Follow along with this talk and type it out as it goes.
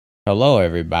Hello,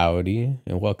 everybody,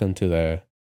 and welcome to the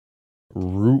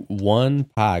Route 1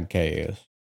 podcast.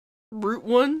 Route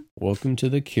 1? Welcome to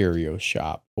the curio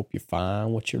shop. Hope you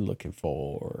find what you're looking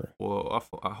for. Well,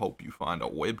 I hope you find a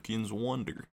Webkinz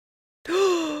wonder.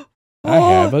 I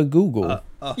have a Google.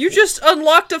 You just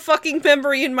unlocked a fucking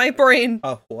memory in my brain.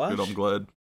 What? Good, I'm glad.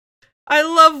 I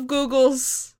love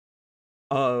Googles.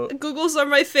 Oh, Googles are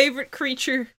my favorite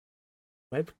creature.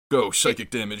 Go, psychic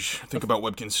damage. Think about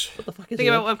Webkinz. what the fuck is Think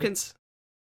about Webkins.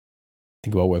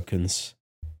 Think about Webkins.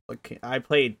 Okay, I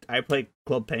played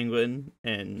Club Penguin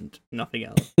and nothing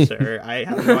else, sir. I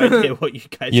have no idea what you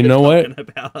guys You are know what? talking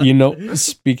about. You know,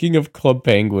 speaking of Club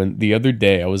Penguin, the other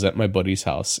day I was at my buddy's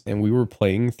house and we were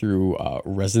playing through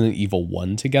Resident Evil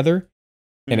 1 together,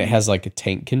 and it has like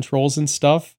tank controls and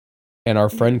stuff. And our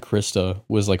friend Krista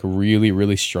was like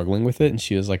really struggling with it, and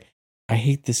she was like, I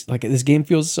hate this. Like, this game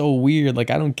feels so weird. Like,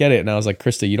 I don't get it. And I was like,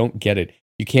 Krista, you don't get it.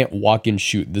 You can't walk and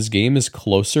shoot. This game is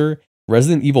closer.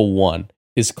 Resident Evil 1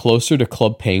 is closer to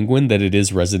Club Penguin than it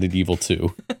is Resident Evil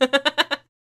 2.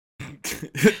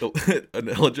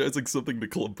 Analogizing something to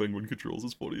Club Penguin controls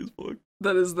is funny as fuck.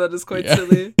 That is quite Yeah.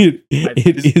 silly. It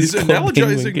is Club Penguin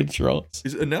analogizing- controls.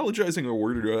 Is analogizing a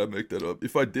word, or did I make that up?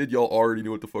 If I did, y'all already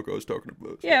knew what the fuck I was talking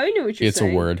about. Yeah, we knew what you're It's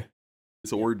saying. a word.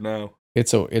 It's a word now.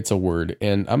 It's a word.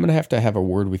 And I'm going to have a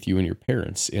word with you and your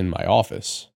parents in my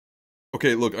office.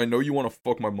 Okay, look, I know you want to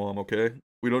fuck my mom, okay?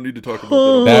 We don't need to talk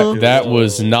about That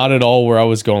was not at all where I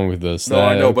was going with this. No,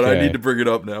 I know, but I Okay. need to bring it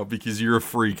up now because you're a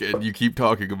freak and you keep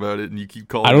talking about it and you keep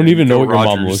calling. I don't her even know Nico what your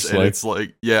mom Rogers, looks and like. It's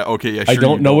like, yeah, okay, yeah. I Sure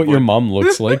don't you know what your but- mom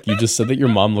looks like. You just said that your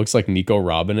mom looks like Nico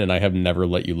Robin, and I have never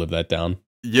let you live that down.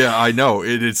 Yeah, I know.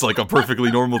 It's like a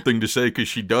perfectly normal thing to say because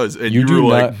she does, and You you, do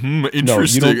were like, not-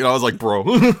 interesting, don't- and I was like, bro.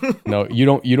 No, you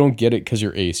don't get it because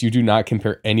you're Ace. You do not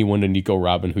compare anyone to Nico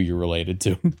Robin who you're related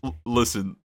to.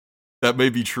 Listen, that may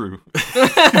be true.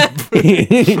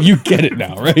 You get it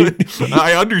now, right?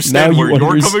 I understand Now where you you're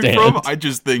coming understand. from. I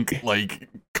just think, like,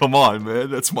 come on, man,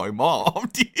 that's my mom. I'm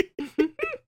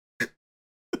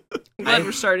glad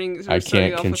we're starting I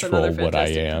can't off with control another what I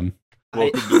fantastic- am.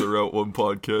 Welcome to the Route 1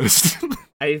 podcast.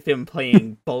 I've been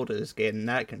playing Baldur's Gate, and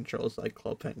that controls like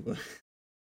Club Penguin.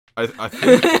 I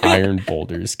think Iron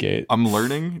Baldur's Gate. I'm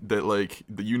learning that, like,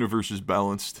 the universe is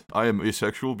balanced. I am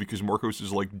asexual because Marcos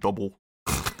is, like, double.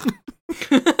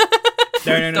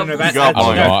 No, that's got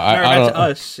mine. that's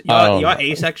us. I don't You're know.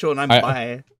 asexual, and I'm I-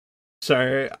 bi.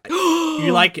 So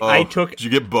you like? Oh, I took. Did you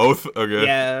get both? Okay.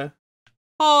 Yeah,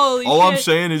 Holy All I'm shit.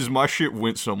 saying is my shit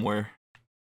went somewhere.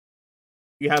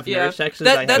 you have Yeah, no sexes.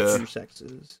 that- I that's- have two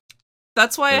sexes.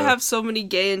 That's why I Yeah. have so many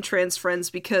gay and trans friends,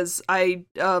 because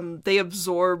they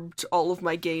absorbed all of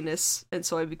my gayness, and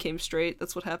so I became straight.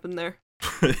 That's what happened there.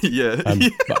 Yeah.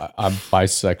 I'm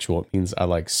bisexual. It means I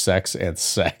like sex and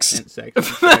sex. And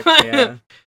sex, yeah.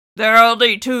 There are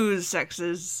only two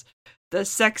sexes. The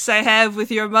sex I have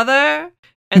with your mother,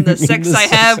 and the sex The I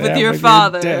sex have with your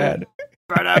father. dad.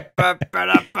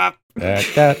 Ba-da-ba-ba-da-ba.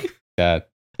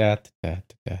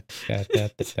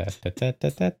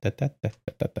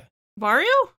 Mario?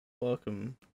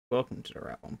 Welcome to the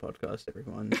Rat One podcast,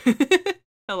 everyone.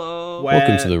 Hello. Well-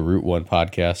 Welcome to the Route 1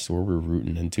 podcast, where we're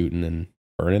rooting and tooting and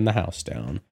burning the house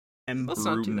down. And That's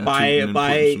not too Rootin' bad. and tootin' and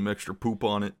By- putting some extra poop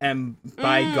on it.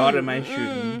 by God, am I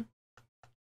shooting?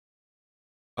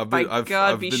 I've By been, I've,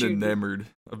 God, I've be been shooting. enamored.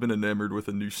 I've been enamored with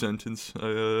a new sentence.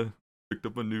 I picked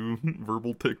up a new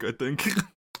verbal tick, I think.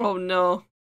 Oh no.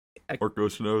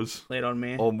 Marcos knows. Lay it on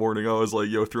me. All morning I was like,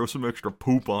 yo, throw some extra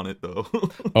poop on it, though.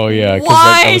 Oh yeah, because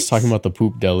I was What? talking about the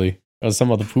poop deli. I was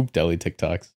talking about the poop deli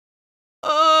TikToks.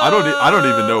 I don't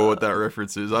even know what that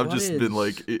reference is. I've What just is- been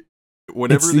like,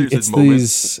 whenever there's a moment,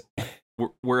 these.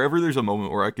 wherever there's a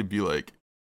moment where I could be like,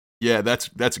 yeah,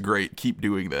 that's great. Keep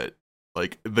doing that.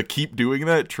 Like, the keep doing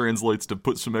that translates to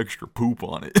put some extra poop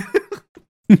on it.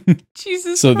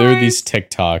 Jesus So there are Christ. these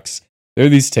TikToks. There are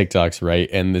these TikToks, right?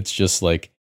 And it's just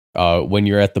like, when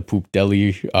you're at the poop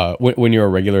deli, when you're a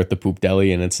regular at the poop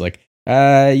deli, and it's like,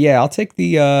 yeah, I'll take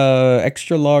the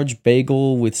extra large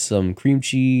bagel with some cream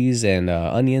cheese and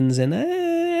onions, and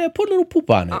put a little poop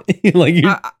on it. Like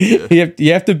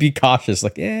you have to be cautious.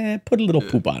 Like, put a little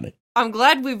poop on it. I'm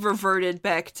glad we've reverted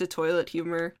back to toilet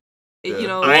humor. Yeah. You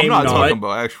know, Well, I'm not I'm talking not.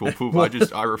 about actual poop.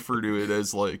 I refer to it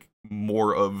as like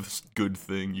more of good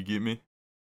thing. You get me?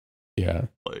 Yeah.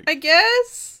 Like, I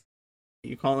guess.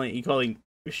 You calling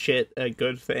shit a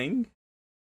good thing?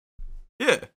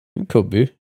 yeah, It could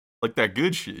be. like that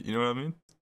good shit. You know what I mean?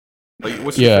 Like,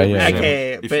 what's Yeah, your favorite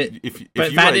yeah, example? Okay, If but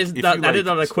you that like- is if not, you that is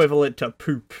like- not equivalent to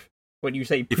poop. When you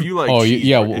say If you like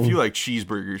if you like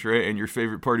cheeseburgers, right, and your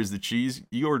favorite part is the cheese,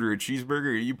 you order a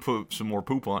cheeseburger and you put some more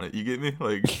poop on it. You get me?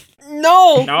 Like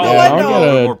No, No, Yeah, I I'll don't. get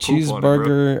a More poop on it,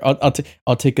 bro. cheeseburger.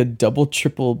 I'll take a double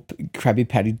triple Krabby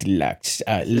Patty deluxe.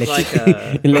 Let like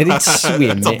it let it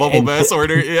swim. It's a bubble and bass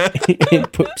order, yeah.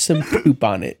 and put some poop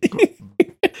on it.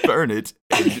 Burn it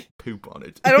and poop on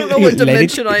it. I don't know what Let it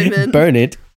dimension I'm in. Burn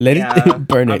it. Let Yeah, it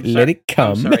burn it. Let it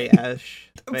come. I'm sorry,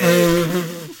 Ash.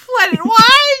 What?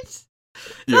 What?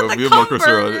 Yo, Not the me and Marcus are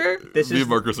burger. on. This Me is- and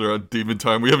Marcus are on demon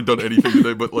time. We haven't done anything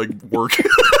today but like work.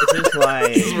 This is why.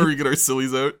 This is where we get our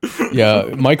sillies out. Yeah,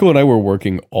 Michael and I were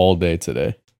working all day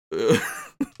today.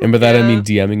 And by that I Yeah. mean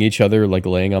DMing each other, like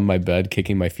laying on my bed,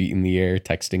 kicking my feet in the air,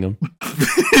 texting them.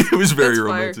 It was very That's fire.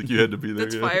 romantic. You had to be there.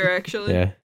 That's yeah. fire, actually.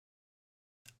 Yeah.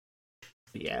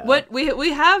 Yeah. What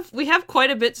we have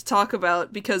quite a bit to talk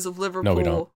about because of Liverpool. No, we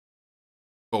don't.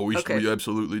 Oh, Okay. we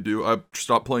absolutely do. I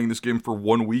stopped playing this game for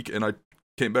 1 week, and I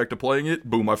came back to playing it.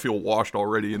 Boom! I feel washed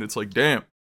already, and it's like, damn,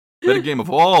 that game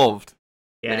evolved.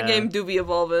 Yeah. Metagame do be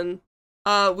evolving.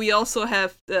 We also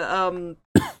have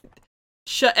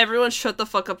everyone shut the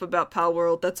fuck up about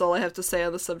Palworld. That's all I have to say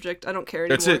on the subject. I don't care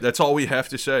anymore. That's it. That's all we have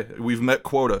to say. We've met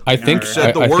quota. I think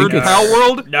Said the I word think it's-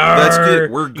 Palworld. No. That's it.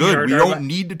 We're good. You're We not- don't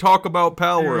need to talk about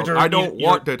Palworld. You're- I don't you're-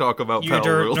 want to talk about You don't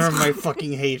know Palworld. my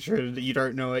fucking hatred. You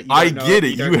don't know it. I get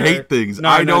it. You hate things.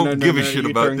 I don't give a shit you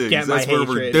about don't things. get my That's where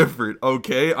we're hatred. different.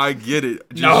 Okay, I get it.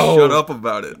 Just No. shut up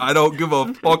about it. I don't give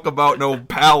a fuck about no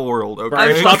Palworld. Okay.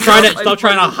 Bro, stop trying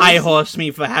to I'm high friendly. horse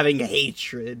me for having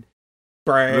hatred,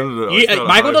 bro. No, it's not a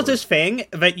Michael high does horse. this thing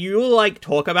that you like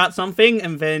talk about something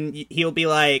and then he'll be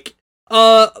like,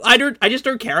 I just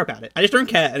don't care about it. I just don't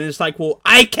care, and it's like, well,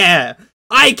 I care.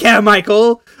 I care,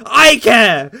 Michael. I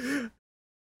care.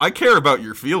 I care about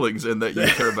your feelings and that you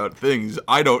care about things.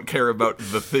 I don't care about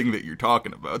the thing that you're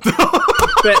talking about.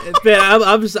 but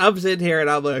I'm sitting here and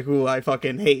I'm like, ooh, I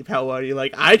fucking hate Palworld. You're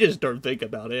like, I just don't think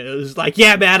about it. It was like,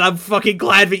 yeah, man, I'm fucking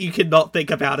glad that you cannot think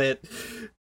about it.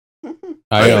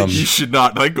 I think you should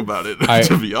not think about it.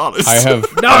 To be honest, I have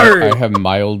No!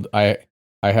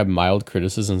 I have mild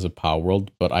criticisms of Palworld,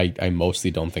 but I mostly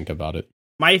don't think about it.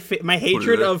 My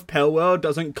hatred that? of Palworld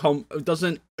doesn't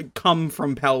come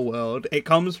from Palworld. It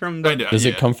comes from the Does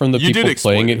it come from the You did people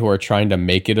explain playing it. it who are trying to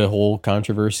make it a whole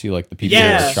controversy, like the people who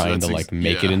Yes. are trying to That's like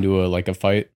make it yeah. into a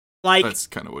fight? like That's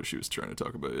kind of what she was trying to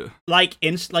talk about. Yeah.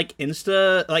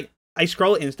 Insta I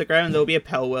scroll Instagram and there'll be a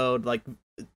Palworld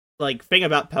like thing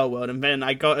about Palworld, and then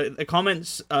I got the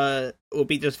comments will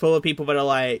be just full of people that are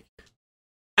like,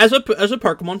 as a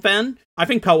Pokemon fan, I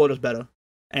think Palworld is better,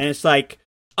 and it's like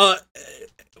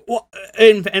what?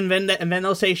 And then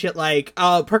they'll say shit like,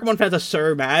 Pokemon fans are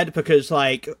so mad because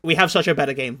like we have such a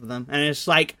better game for them, and it's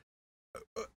like,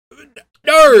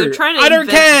 no, They're trying to I don't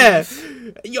care.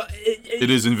 invent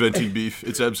It is inventing beef.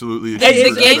 It's absolutely. The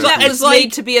It's game that it's was like-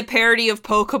 made to be a parody of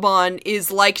Pokemon is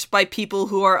liked by people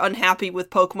who are unhappy with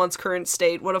Pokemon's current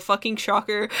state. What a fucking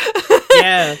shocker.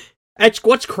 Yeah.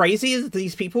 What's crazy is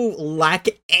these people lack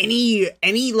any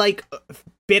like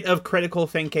bit of critical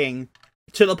thinking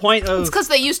to the point It's of because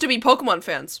they used to be Pokemon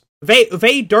fans.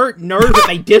 they don't know that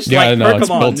they dislike Yeah, no, it's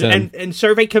built Pokemon, in. and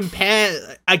so they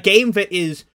compare a game that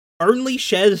is only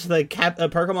shares the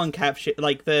Pokemon capture,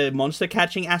 like the monster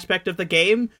catching aspect of the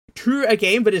game, to a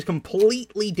game that is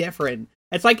completely different.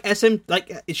 It's like Shin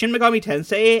Megami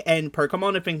Tensei and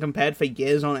Pokemon have been compared for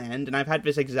years on end, and I've had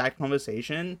this exact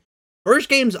conversation. Those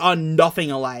games are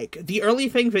nothing alike. The only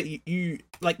thing that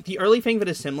the only thing that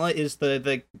is similar is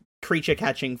the creature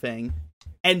catching thing.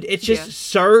 And it's just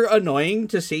so annoying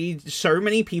to see so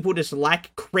many people just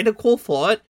lack critical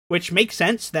thought, which makes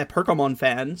sense, they're Pokemon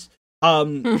fans.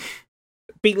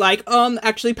 Be like,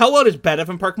 actually Palworld is better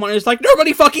than Pokemon, and it's like,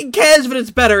 nobody fucking cares that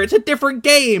it's better, it's a different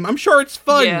game, I'm sure it's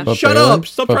fun, Yeah. But shut Balin- up,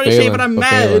 stop but trying to say Balin- that I'm but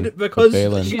mad Balin- because but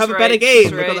Balin- you She's have a right, better she's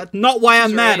game, right. because that's not why I'm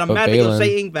She's mad, right. I'm But mad that you're Balin-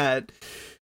 saying that.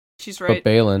 She's But right.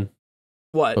 Balin,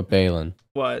 What? but Balin,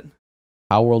 What?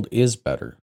 Palworld is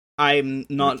better. I'm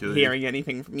not Okay. hearing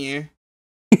anything from you.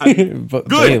 But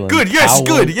Good, good, yes, Palworld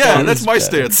good, yeah, is that's my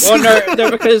better. stance. Well, no,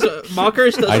 because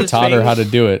Marcus does I this taught her thing- how to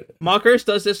do it. Marcus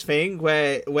does this thing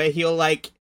where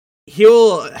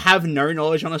he'll have no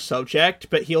knowledge on a subject,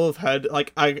 but he'll have heard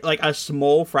like a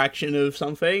small fraction of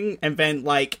something, and then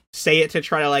like say it to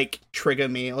try to like trigger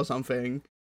me or something.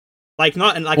 Like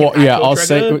not in like Well, an yeah, actual I'll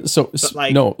trigger, say but,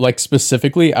 like- no. Like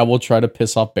specifically, I will try to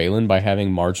piss off Balin by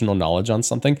having marginal knowledge on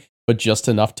something, but just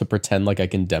enough to pretend like I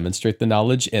can demonstrate the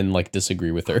knowledge and like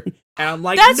disagree with her. and I'm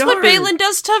like, That's no. what Balin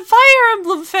does to Fire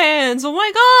Emblem fans. Oh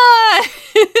my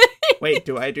god. Wait,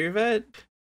 do I do that?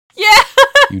 Yeah.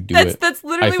 You do it. That's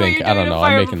literally I what think. you're I doing don't to know.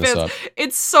 Fire I'm Emblem making this fans. up.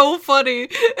 It's so funny.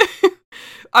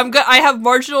 I have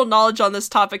marginal knowledge on this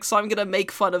topic, so I'm gonna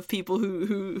make fun of people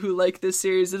who like this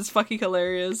series. It's fucking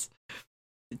hilarious.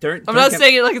 I'm not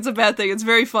saying it like it's a bad thing. It's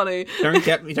very funny. Don't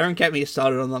get me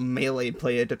started on the Melee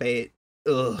player debate.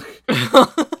 Ugh.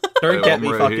 Don't get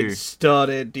me fucking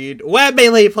started, dude. We're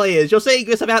Melee players. You're saying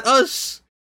this about us?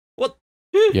 What?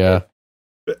 Yeah.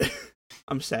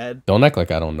 I'm sad. Don't act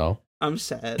like I don't know. I'm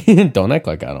sad. Don't act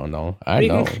like I don't know. I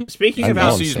know. Speaking I know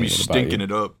about, he sees me stinking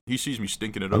it up. He sees me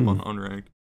stinking it up on unranked.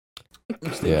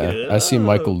 Yeah, I see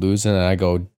Michael losing, and I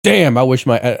go, "Damn! I wish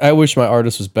my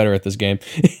artist was better at this game."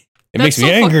 It makes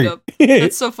me angry.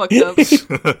 That's so fucked up.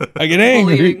 I get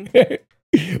angry.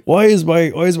 Why is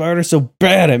my artist so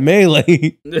bad at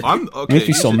Melee? I'm okay. Makes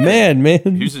me so mad, man.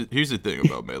 Here's the thing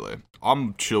about Melee.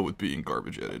 I'm chill with being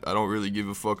garbage at it. I don't really give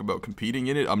a fuck about competing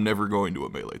in it. I'm never going to a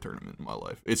Melee tournament in my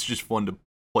life. It's just fun to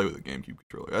play with a GameCube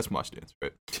controller. That's my stance,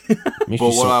 right? Makes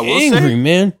me so angry,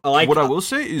 man. What I will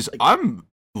say is I'm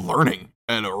learning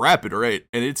at a rapid rate,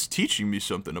 and it's teaching me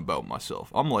something about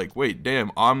myself. I'm like, wait,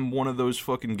 damn, I'm one of those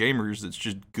fucking gamers that's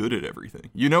just good at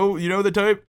everything. You know the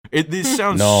type? This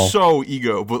sounds so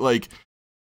ego, but like,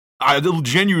 I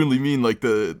genuinely mean like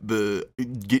the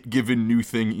get given new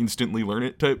thing, instantly learn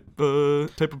it type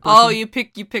of person. Oh, you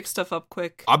pick stuff up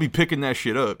quick. I'll be picking that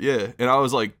shit up, yeah. And I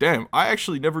was like, damn, I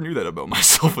actually never knew that about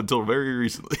myself until very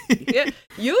recently. Yeah,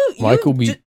 Michael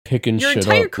be picking your shit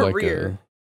entire up career.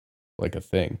 like a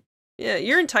thing. Yeah,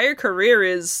 your entire career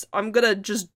is, I'm gonna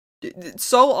just,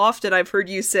 so often I've heard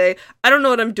you say, I don't know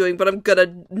what I'm doing, but I'm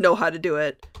gonna know how to do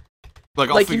it.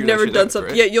 Like you've never done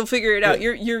something. Right? Yeah, you'll figure it out.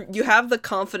 You have the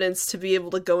confidence to be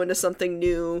able to go into something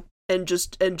new and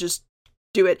just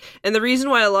do it. And the reason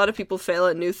why a lot of people fail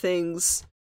at new things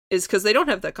is because they don't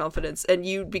have that confidence.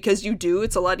 And because you do,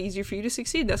 it's a lot easier for you to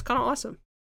succeed. That's kind of awesome.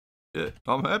 Yeah,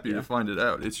 I'm happy to find it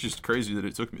out. It's just crazy that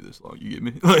it took me this long. You get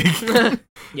me? Like,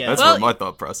 that's what my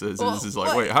thought process is. Is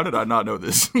like, wait, how did I not know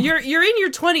this? You're in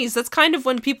your 20s. That's kind of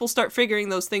when people start figuring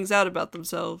those things out about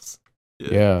themselves.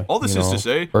 Yeah. All this is to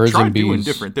say, try doing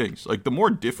different things. Like, the more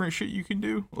different shit you can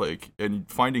do, like, and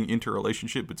finding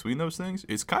interrelationship between those things,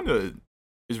 is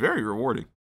very rewarding.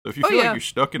 So if you feel like you're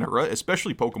stuck in a rut,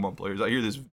 especially Pokemon players, I hear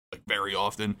this like very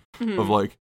often of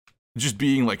like just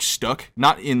being like stuck,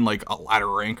 not in like a ladder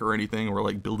rank or anything, or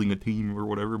like building a team or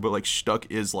whatever, but like stuck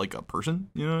is like a person.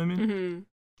 You know what I mean? Mm-hmm.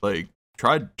 Like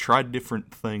try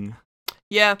different thing.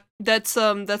 Yeah, that's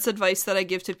advice that I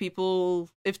give to people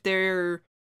if they're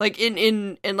like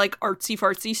in like artsy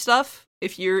fartsy stuff.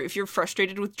 If you're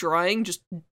frustrated with drawing, just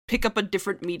pick up a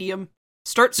different medium.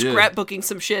 Start scrapbooking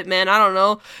some shit, man. I don't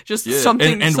know, just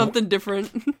something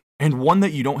different. And one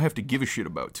that you don't have to give a shit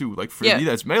about too. Like for me,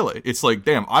 that's Melee. It's like,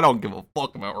 damn, I don't give a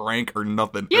fuck about rank or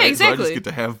nothing. Yeah, right? exactly. So I just get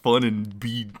to have fun and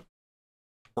be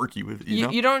quirky with it.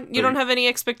 You don't have any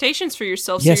expectations for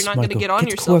yourself, so you're not going to get on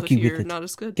yourself if you're not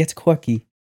as good. Get quirky.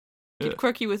 Get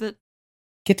quirky with it.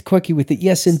 Get quirky with it.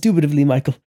 Yes, indubitably,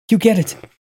 Michael. You get it.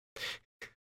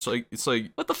 It's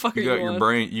like what the fuck you are got you your on?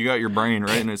 brain. You got your brain,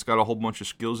 right, and it's got a whole bunch of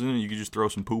skills in it. You can just throw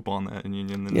some poop on that, and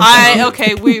then.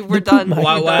 Okay, we're done.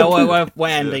 We're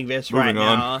ending this right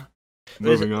now.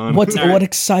 Moving on. What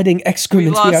exciting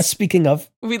excrements we are speaking of.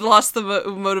 We lost the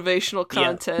motivational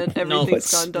content.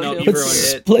 Everything's gone downhill. You ruined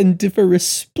it. Splendiferous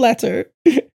splatter.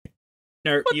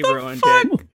 No, you ruined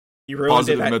it. You ruined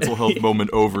Positive mental health moment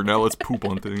over. Now let's poop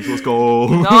on things. Let's go.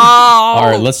 No. All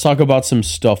right, let's talk about some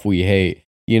stuff we hate.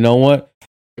 You know what?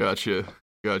 Gotcha.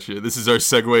 This is our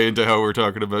segue into how we're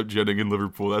talking about Genning in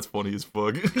Liverpool. That's funny as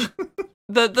fuck.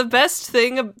 The best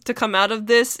thing to come out of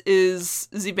this is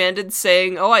Z-Banded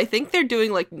saying, "Oh, I think they're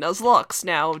doing like Nuzlocke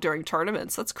now during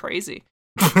tournaments." That's crazy.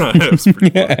 That's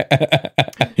pretty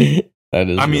funny. That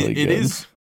is. I mean, really it good. is.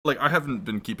 Like, I haven't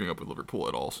been keeping up with Liverpool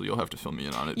at all, so you'll have to fill me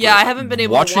in on it. Yeah, I haven't been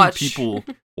able to watch.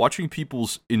 Watching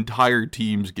people's entire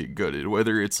teams get gutted,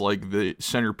 whether it's like the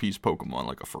centerpiece Pokemon,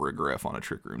 like a Farigiraf on a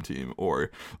Trick Room team, or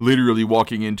literally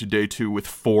walking into day 2 with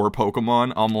 4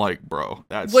 Pokemon, I'm like, bro,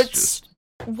 that's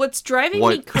What's driving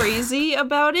me crazy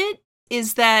about it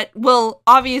is that, well,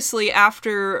 obviously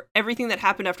after everything that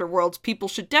happened after Worlds, people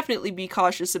should definitely be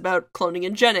cautious about cloning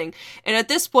and genning. And at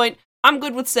this point, I'm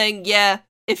good with saying, yeah,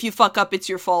 if you fuck up, it's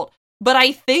your fault. But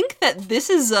I think that this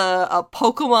is a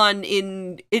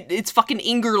Pokemon it's fucking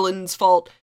Ingerland's fault,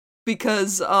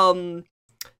 because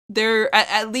they're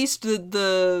at least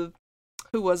the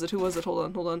who was it?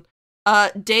 Hold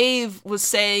on. Dave was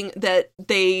saying that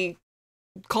they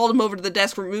called him over to the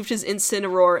desk, removed his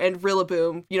Incineroar and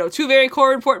Rillaboom, 2 very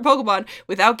core important Pokemon,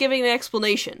 without giving an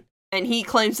explanation. And he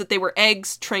claims that they were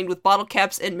eggs trained with bottle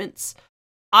caps and mints.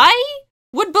 I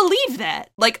would believe that.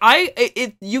 Like,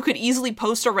 if you could easily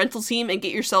post a rental team and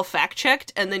get yourself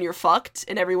fact-checked, and then you're fucked,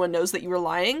 and everyone knows that you were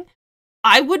lying,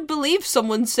 I would believe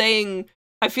someone saying,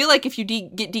 I feel like if you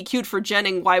get DQ'd for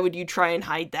genning, why would you try and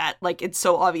hide that? Like, it's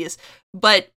so obvious.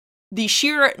 But the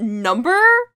sheer number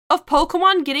of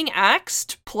Pokemon getting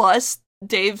axed, plus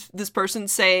Dave, this person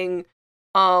saying,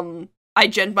 I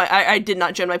did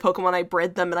not gen my Pokemon, I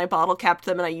bred them, and I bottle capped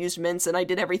them, and I used mints, and I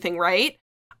did everything right.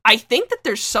 I think that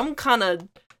there's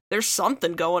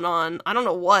something going on. I don't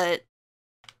know what.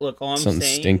 Look, all I'm Something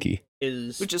saying stinky.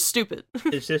 Which is stupid.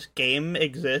 Is this game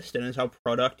exist and it's a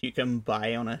product you can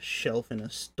buy on a shelf in a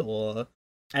store,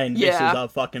 and this is a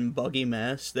fucking buggy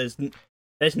mess. There's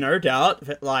no doubt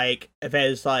that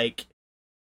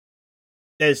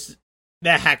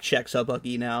their hack checks are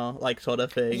buggy now, like, sort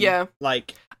of thing. Yeah.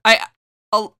 Like,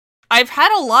 I've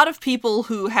had a lot of people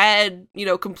who had,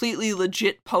 completely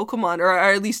legit Pokemon, or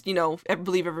at least, I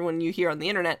believe everyone you hear on the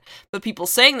internet, but people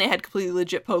saying they had completely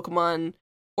legit Pokemon,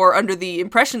 or under the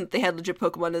impression that they had legit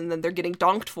Pokemon, and then they're getting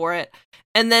donked for it.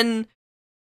 And then,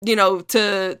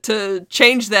 to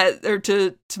change that, or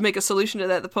to make a solution to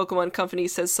that, the Pokemon company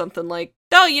says something like,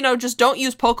 no, just don't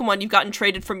use Pokemon you've gotten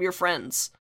traded from your friends.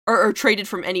 Or traded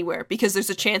from anywhere, because there's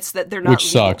a chance that they're not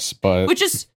Which legal. sucks, but... Which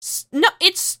is... No,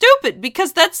 it's stupid,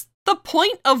 because that's the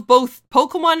point of both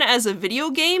Pokemon as a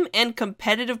video game and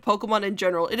competitive Pokemon in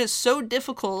general. It is so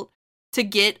difficult to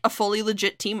get a fully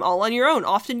legit team all on your own.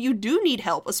 Often you do need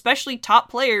help, especially top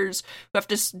players who have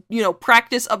to,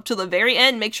 practice up to the very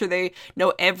end, make sure they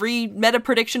know every meta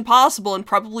prediction possible, and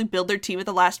probably build their team at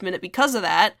the last minute because of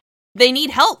that. They need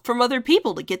help from other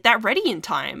people to get that ready in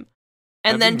time.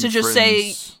 And then to just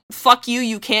say, fuck you,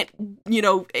 you can't,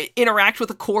 interact with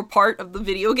a core part of the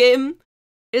video game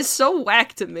is so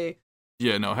whack to me.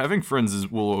 Yeah, no, having friends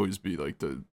will always be, like,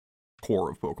 the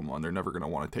core of Pokemon. They're never going to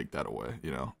want to take that away,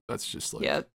 That's just, like...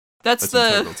 Yeah, that's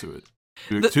integral to it.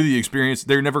 To the experience,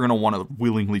 they're never going to want to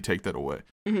willingly take that away.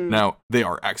 Mm-hmm. Now, they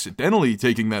are accidentally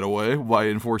taking that away by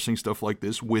enforcing stuff like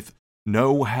this with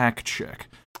no hack check.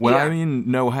 When I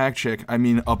mean no hack check, I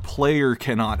mean a player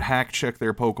cannot hack check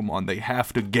their Pokemon. They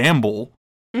have to gamble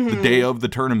the day of the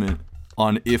tournament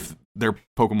on if their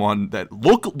Pokemon that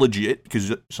look legit,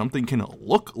 because something can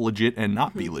look legit and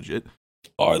not be legit.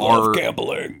 I love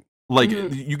gambling. Like,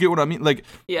 you get what I mean? Like,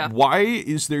 why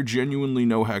is there genuinely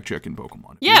no hack check in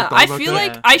Pokemon? Yeah, I feel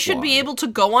like I should be able to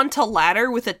go onto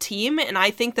ladder with a team, and I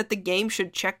think that the game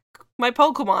should check my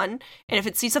Pokemon, and if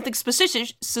it sees something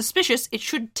suspicious, it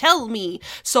should tell me,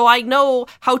 so I know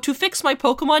how to fix my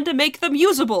Pokemon to make them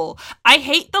usable. I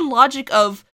hate the logic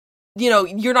of,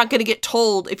 you're not going to get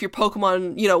told if your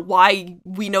Pokemon, why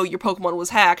we know your Pokemon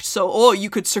was hacked, so, you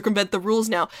could circumvent the rules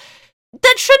now.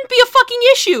 That shouldn't be a fucking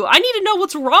issue. I need to know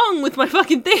what's wrong with my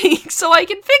fucking thing so I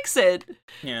can fix it.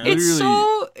 Yeah. It's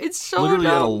so literally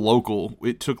dumb. At a local,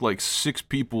 it took like 6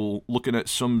 people looking at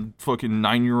some fucking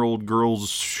 9-year-old girl's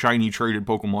shiny traded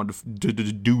Pokemon to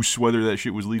deduce whether that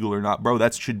shit was legal or not. Bro,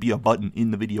 that should be a button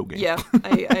in the video game. Yeah,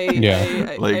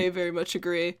 I very much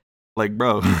agree. Like,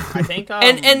 bro. I think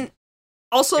and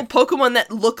also, Pokemon that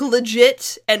look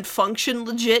legit and function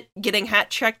legit getting hat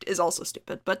checked is also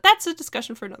stupid, but that's a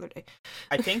discussion for another day.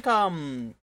 I think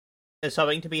there's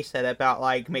something to be said about,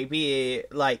 like, maybe,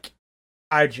 like,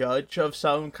 a judge of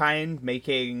some kind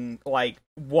making, like,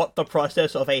 what the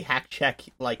process of a hack check,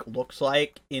 like, looks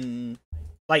like in,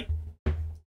 like,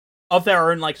 of their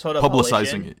own, like, sort of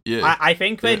publicizing it. Yeah. I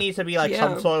think there needs to be, like,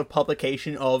 some sort of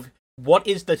publication of what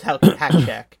is the hack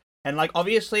check. And, like,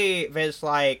 obviously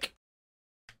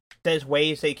there's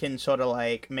ways they can sort of,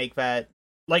 like, make that,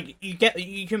 like,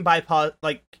 you can bypass,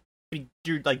 like,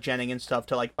 do, like, genning and stuff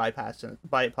to, like, bypass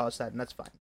that, and that's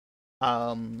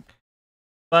fine.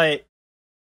 But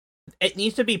it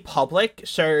needs to be public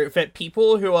so that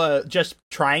people who are just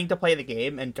trying to play the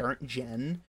game and don't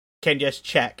gen can just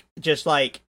check. Just,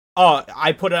 like,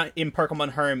 I put it in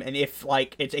Pokemon Home, and if,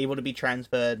 like, it's able to be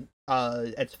transferred,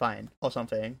 it's fine, or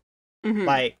something. Mm-hmm.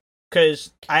 Like,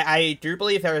 because I do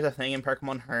believe there is a thing in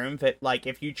Pokemon Home that, like,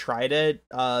 if you try to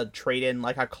trade in,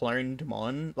 like, a cloned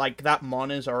Mon, like, that Mon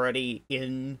is already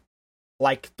in,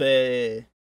 like, the...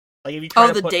 Like, if you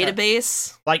try to put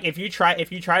database? If you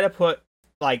try to put,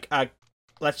 like,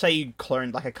 let's say you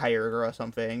cloned, like, a Kyogre or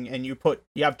something, and you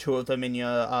have 2 of them in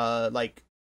your, like,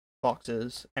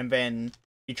 boxes, and then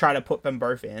you try to put them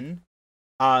both in,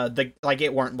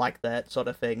 it won't like that sort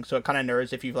of thing, so it kind of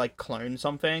knows if you've, like, cloned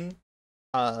something.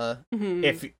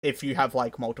 If you have,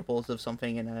 like, multiples of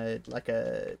something in a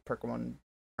Pokemon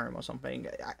Home or something.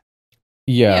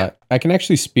 Yeah, I can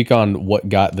actually speak on what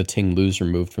got the Ting Loos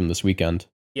removed from this weekend.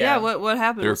 Yeah, what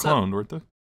happened? They were cloned, weren't they?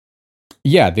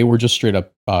 Yeah, they were just straight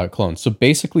up clones. So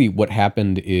basically what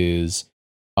happened is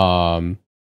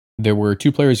there were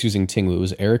two players using Ting-Lu. It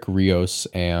was Eric Rios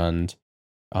and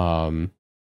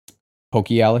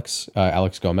Pokey Alex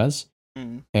Gomez.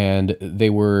 Mm. And they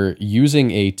were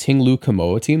using a Ting-Lu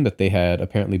Kamoa team that they had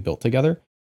apparently built together.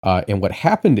 And what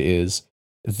happened is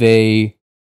they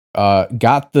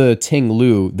got the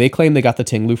Ting-Lu. They claim they got the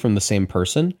Ting-Lu from the same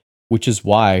person, which is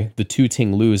why the two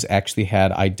Ting-Lus actually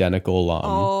had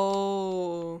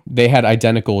identical. They had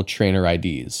identical trainer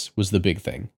IDs. Was the big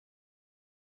thing.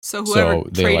 So whoever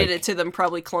traded it to them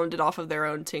probably cloned it off of their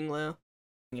own Ting-Lu.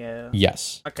 Yeah.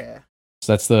 Yes. Okay.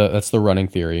 So that's the running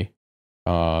theory.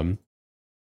 I'm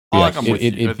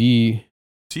with you.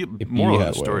 Moral of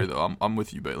the story, though, I'm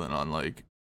with you, Balin, on, like,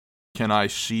 can I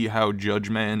see how Judge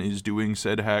Man is doing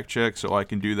said hack check so I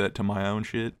can do that to my own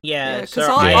shit? Yeah,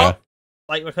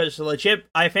 because legit,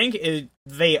 I think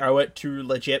they owe it to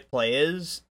legit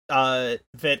players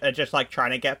that are just, like,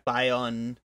 trying to get by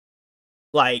on,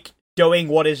 like, doing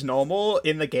what is normal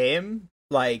in the game,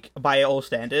 like, by all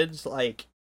standards. Like,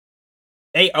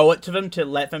 they owe it to them to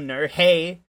let them know,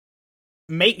 hey,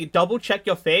 double check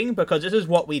your thing, because this is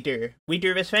what we do. We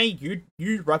do this thing,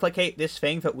 you replicate this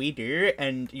thing that we do,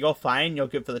 and you're fine, you're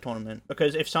good for the tournament.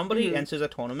 Because if somebody enters a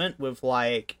tournament with,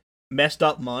 like, messed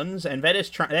up muns, and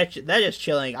they're just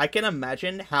chilling, I can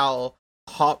imagine how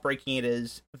heartbreaking it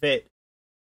is that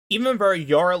even though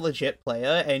you're a legit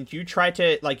player, and you try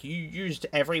to, like, you used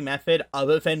every method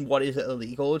other than what is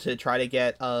illegal to try to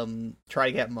get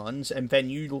muns, and then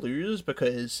you lose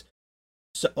because,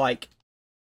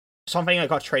 something that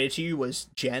got traded to you was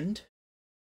genned,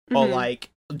 or like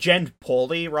genned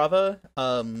poorly rather,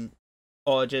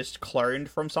 or just cloned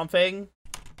from something.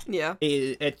 Yeah,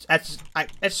 it's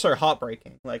so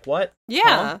heartbreaking. Like, what?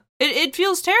 Yeah, it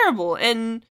feels terrible,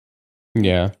 and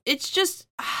yeah, it's just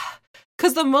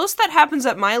because the most that happens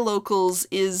at my locals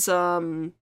is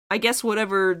I guess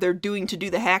whatever they're doing to do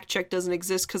the hack check doesn't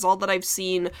exist, because all that I've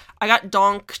seen, I got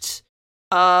donked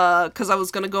because I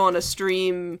was gonna go on a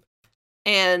stream,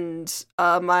 and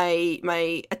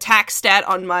my attack stat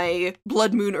on my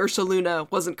Blood Moon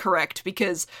Ursaluna wasn't correct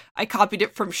because I copied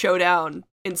it from Showdown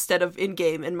instead of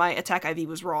in-game, and my attack IV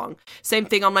was wrong. Same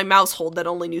thing on my mouse hold that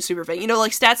only knew Super Fang. You know,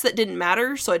 like, stats that didn't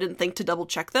matter, so I didn't think to double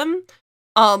check them.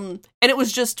 And it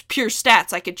was just pure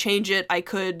stats. I could change it, I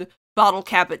could bottle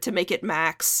cap it to make it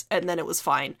max, and then it was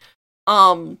fine.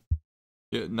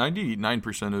 Yeah,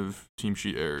 99% of team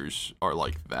sheet errors are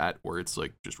like that, where it's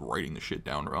like just writing the shit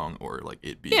down wrong, or like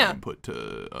it being input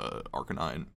to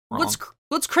Arcanine wrong.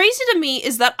 What's crazy to me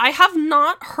is that I have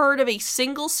not heard of a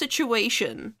single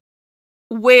situation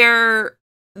where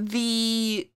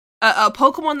a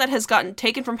Pokemon that has gotten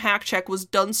taken from hack check was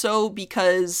done so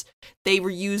because they were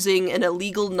using an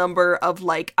illegal number of,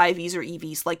 like, IVs or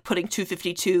EVs, like putting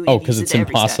 252 EVs because it's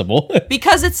impossible.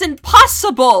 Because it's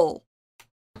impossible!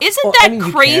 Isn't that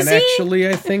crazy? You can actually,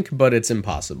 I think, but it's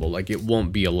impossible. Like, it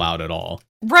won't be allowed at all.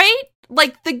 Right?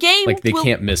 Like, the game they will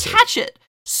can't miss catch it.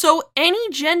 So any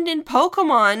genned in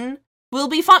Pokemon will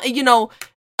be fine. You know,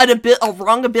 a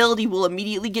wrong ability will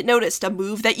immediately get noticed. A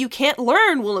move that you can't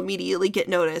learn will immediately get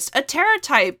noticed. A Terra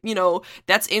type, you know,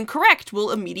 that's incorrect will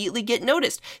immediately get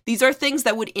noticed. These are things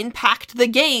that would impact the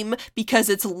game because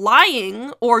it's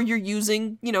lying, or you're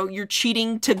using, you know, you're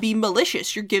cheating to be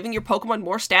malicious. You're giving your Pokemon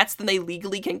more stats than they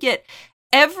legally can get.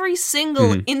 Every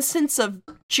single instance of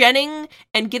genning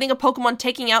and getting a Pokemon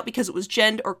taking out because it was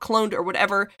genned or cloned or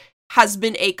whatever has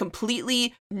been a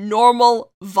completely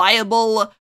normal,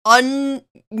 viable,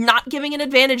 not giving an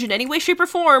advantage in any way, shape, or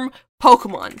form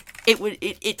Pokemon.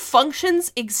 It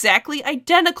functions exactly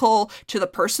identical to the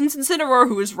person's Incineroar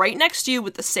who is right next to you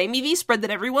with the same EV spread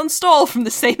that everyone stole from the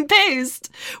same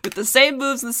paste, with the same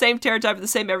moves and the same Terra type and the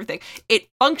same everything. It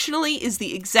functionally is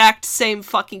the exact same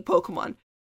fucking Pokemon.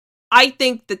 I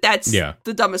think that's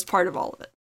the dumbest part of all of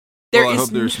it. I hope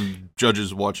there's some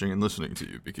judges watching and listening to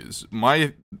you, because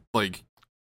my, like,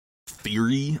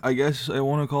 theory, I guess I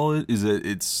want to call it, is that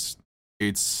it's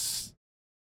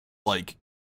like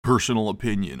personal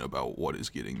opinion about what is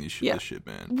getting this shit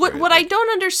banned. What I don't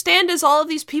understand is all of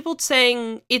these people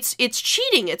saying it's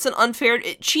cheating. It's an unfair.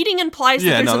 Cheating implies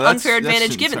that there's an unfair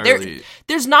advantage given.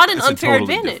 There's not an unfair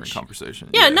totally advantage. Different conversation.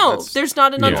 There's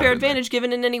not an unfair advantage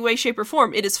given in any way, shape, or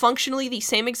form. It is functionally the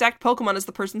same exact Pokemon as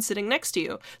the person sitting next to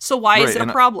you. So why is it a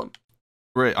problem?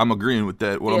 Right, I'm agreeing with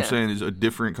that. What I'm saying is a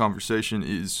different conversation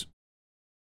is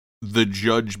the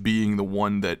judge being the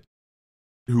one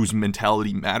whose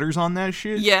mentality matters on that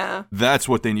shit. Yeah. That's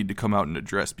what they need to come out and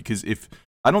address, because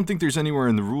I don't think there's anywhere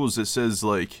in the rules that says,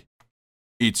 like,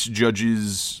 it's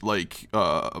judges, like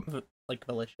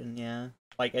volition,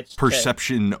 Like it's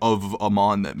perception of a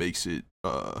mon that makes it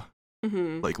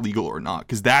like legal or not,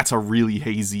 because that's a really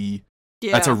hazy.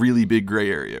 Yeah. That's a really big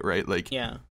gray area, right? Like,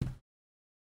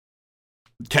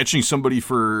 catching somebody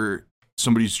for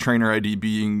somebody's trainer ID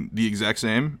being the exact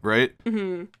same, right?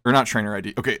 Or not trainer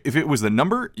ID. Okay, if it was the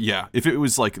number, yeah. If it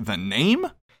was like the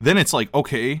name, then it's like,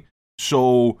 okay,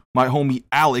 so my homie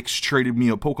Alex traded me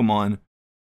a Pokemon.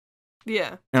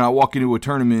 Yeah. And I walk into a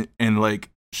tournament and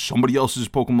like somebody else's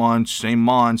Pokemon, same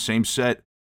mon, same set,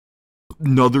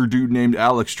 another dude named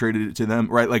Alex traded it to them,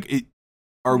 right? Like,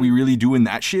 are we really doing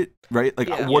that shit, right? Like,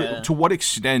 to what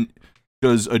extent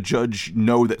does a judge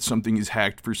know that something is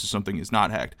hacked versus something is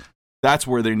not hacked? That's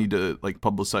where they need to like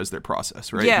publicize their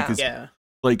process, right? Yeah. Because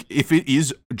like if it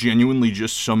is genuinely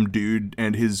just some dude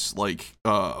and his like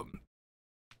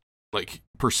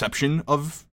perception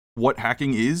of what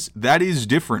hacking is, that is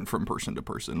different from person to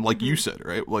person. Like you said,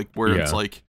 right? Like where it's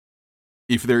like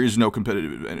if there is no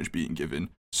competitive advantage being given,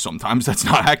 sometimes that's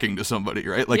not hacking to somebody,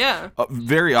 right? Like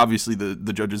very obviously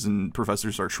the judges and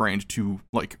professors are trained to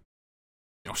like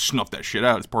snuff that shit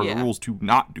out. It's part of the rules to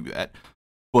not do that.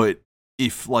 But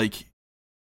if like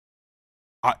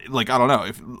I don't know,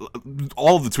 if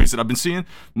all of the tweets that I've been seeing,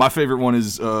 my favorite one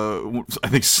is I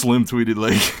think Slim tweeted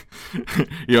like,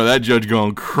 that judge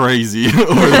going crazy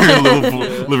over there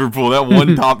in Liverpool. That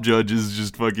one top judge is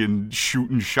just fucking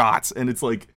shooting shots, and it's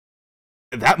like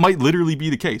that might literally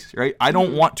be the case, right? I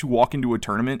don't want to walk into a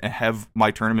tournament and have my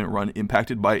tournament run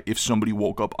impacted by if somebody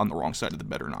woke up on the wrong side of the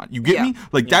bed or not. You get me?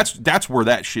 Like that's where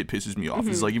that shit pisses me off.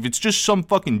 Is like if it's just some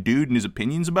fucking dude and his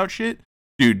opinions about shit,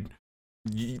 dude,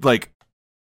 like.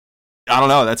 I don't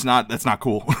know. That's not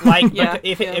cool. Like,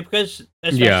 because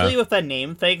especially with the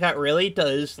name thing, that really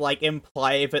does like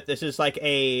imply that this is like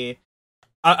a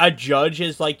judge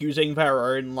is like using their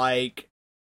own like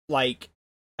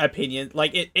opinion.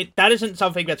 Like it that isn't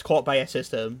something that's caught by a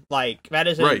system. Like that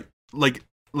isn't right.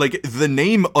 Like the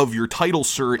name of your title,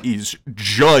 sir, is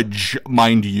judge,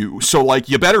 mind you. So like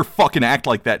you better fucking act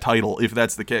like that title if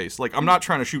that's the case. Like I'm not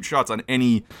trying to shoot shots on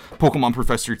any Pokemon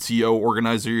professor, TO,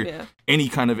 organizer, any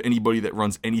kind of anybody that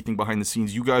runs anything behind the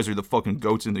scenes. You guys are the fucking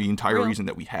goats and the entire reason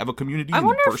that we have a community. I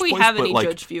wonder if we have any like,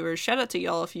 judge viewers. Shout out to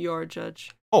y'all if you are a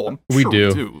judge. Oh, I'm sure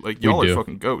we do. Like y'all are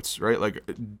fucking goats, right? Like.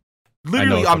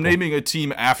 Literally, I'm naming a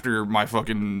team after my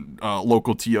fucking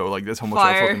local TO. Like, that's how much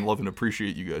I fucking love and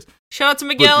appreciate you guys. Shout out to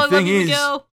Miguel. I love you,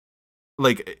 Miguel.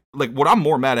 Like what I'm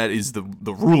more mad at is the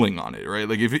ruling on it, right?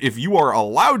 Like, if you are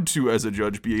allowed to, as a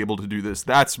judge, be able to do this,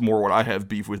 that's more what I have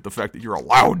beef with, the fact that you're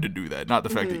allowed to do that, not the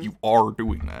fact that you are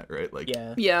doing that, right? Like,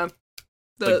 yeah.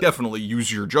 Like, definitely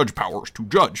use your judge powers to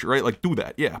judge, right? Like, do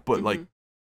that, but, like,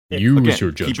 use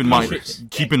your judge.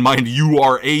 Keep in mind, you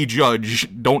are a judge.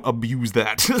 Don't abuse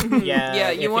that.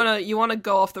 You wanna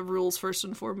go off the rules first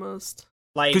and foremost.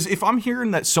 Like, because if I'm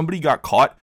hearing that somebody got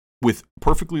caught with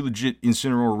perfectly legit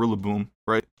Incineroar Rillaboom,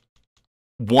 right?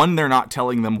 One, they're not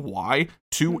telling them why.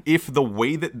 Two, if the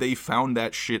way that they found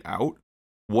that shit out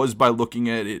was by looking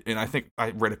at it, and I think I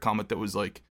read a comment that was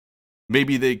like,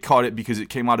 maybe they caught it because it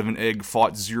came out of an egg,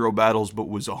 fought 0 battles, but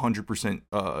was 100%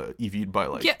 EV'd by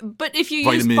like but if you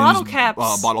vitamins, use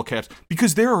bottle caps,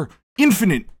 because there are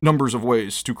infinite numbers of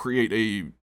ways to create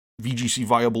a VGC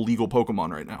viable legal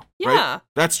Pokemon right now. Yeah, right?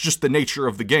 That's just the nature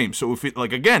of the game. So if it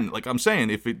like I'm saying,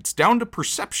 if it's down to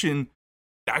perception,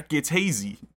 that gets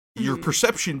hazy. Your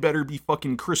perception better be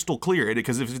fucking crystal clear,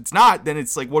 because if it's not, then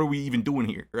it's like, what are we even doing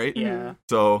here, right? Yeah.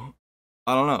 So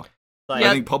I don't know. I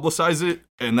think publicize it,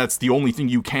 and that's the only thing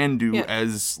you can do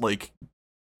as like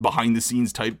behind the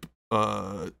scenes type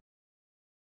like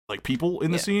people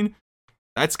in the scene.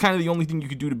 That's kind of the only thing you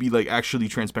could do to be like actually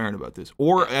transparent about this,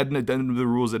 or add an addendum to the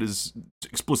rules that is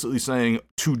explicitly saying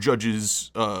to judges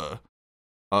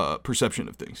perception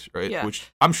of things, right?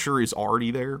 Which I'm sure is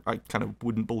already there. I kind of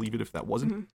wouldn't believe it if that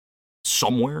wasn't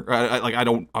somewhere. I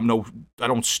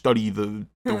don't study the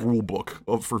rule book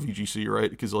for VGC, right?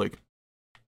 Because like.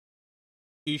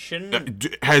 You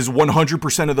shouldn't. Has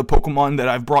 100% of the Pokemon that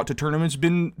I've brought to tournaments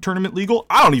been tournament legal?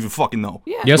 I don't even fucking know.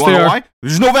 Yeah. Yes, they are. Why?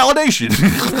 There's no validation.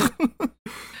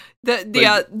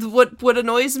 What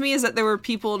annoys me is that there were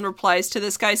people in replies to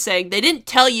this guy saying they didn't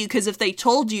tell you because if they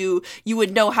told you, you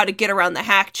would know how to get around the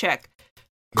hack check.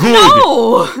 Good.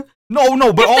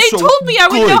 No, but if also they told me I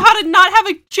would know how to not have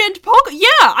a gent Pokemon. Yeah,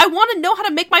 I want to know how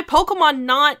to make my Pokemon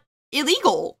not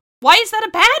illegal. Why is that a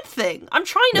bad thing? I'm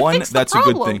trying to fix the problem. That's a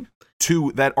good thing.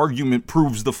 Two, that argument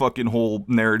proves the fucking whole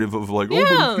narrative of like, but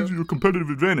it gives you a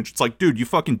competitive advantage. It's like, dude, you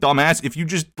fucking dumbass. If you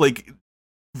just like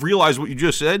realize what you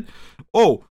just said,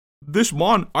 this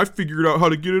mon, I figured out how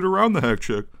to get it around the hack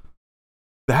check.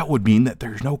 that would mean that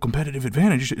there's no competitive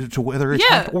advantage to whether it's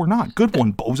hacked or not. Good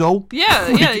one, bozo. Yeah,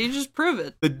 yeah, you just prove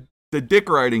it. The dick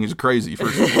riding is crazy,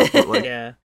 first of all. But like,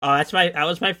 yeah. That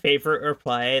was my favorite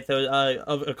reply.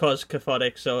 Of course,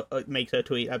 Cathotic makes a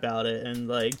tweet about it, and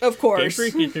like, of course,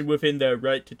 Game Freak is within their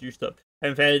right to do stuff.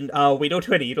 And then we don't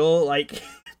do an needle like.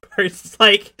 It's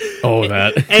like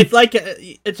it's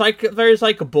like there's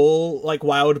like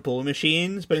wild bull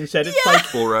machines, but instead it's like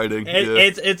bull riding.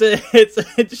 It's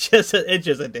just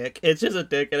a dick. It's just a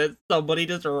dick, and it's somebody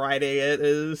just riding it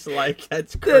is like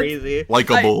that's crazy. Like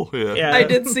a bull, yeah. I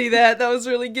did see that. That was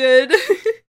really good.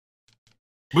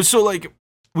 But so like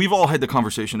we've all had the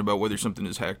conversation about whether something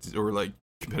is hacked or like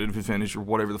competitive advantage or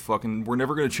whatever the fuck, and we're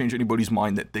never going to change anybody's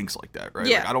mind that thinks like that, right?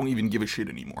 Yeah. Like, I don't even give a shit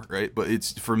anymore, right? But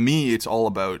for me, it's all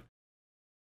about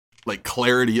like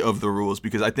clarity of the rules,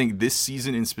 because I think this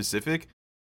season in specific,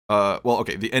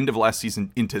 the end of last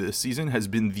season into this season has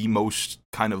been the most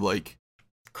kind of like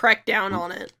cracked down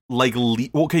on it. Like,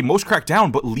 most cracked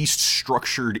down, but least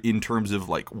structured in terms of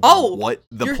like what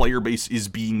the player base is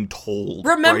being told.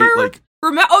 Remember? Right? Like,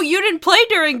 you didn't play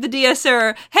during the DS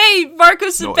era. Hey,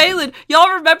 Marcos and Balin,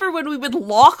 y'all remember when we would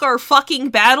lock our fucking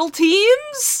battle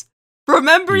teams?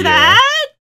 Remember that?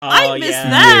 I missed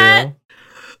that. Yeah.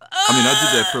 I mean,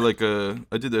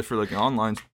 I did that for like an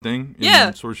online thing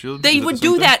in Sword Shield. They would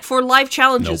do that for live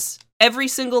challenges. Nope. Every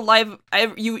single live,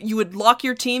 you would lock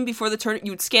your team before the turn.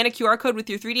 You would scan a QR code with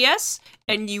your 3DS,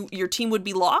 and your team would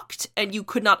be locked, and you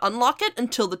could not unlock it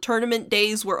until the tournament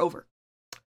days were over.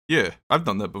 Yeah, I've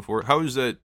done that before. How is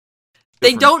that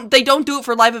different? They don't do it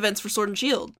for live events for Sword and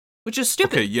Shield, which is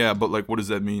stupid. Okay, yeah, but like, what does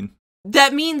that mean?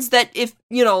 That means that if,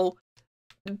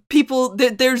 people,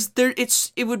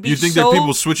 it would be You think that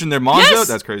people switching their mods out?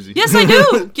 That's crazy. Yes, I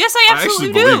do. Yes, I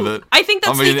absolutely do. That. I think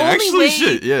that's the only way.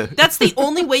 Shit, yeah. That's the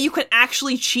only way you can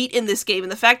actually cheat in this game,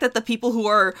 and the fact that the people who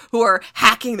are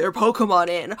hacking their Pokemon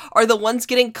in are the ones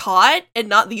getting caught, and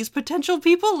not these potential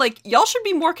people. Like, y'all should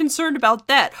be more concerned about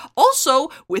that. Also,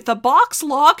 with a box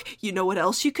lock, you know what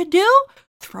else you could do?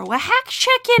 Throw a hack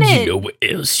check in it. You know what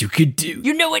else you could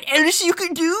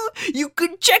do? You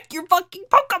could check your fucking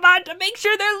Pokemon to make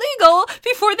sure they're legal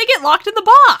before they get locked in the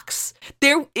box.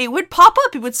 It would pop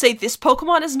up. It would say, this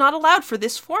Pokemon is not allowed for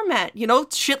this format.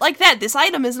 Shit like that. This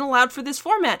item isn't allowed for this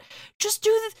format. Just do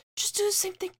the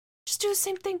same thing. Just do the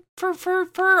same thing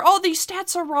for all these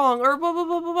stats are wrong or blah blah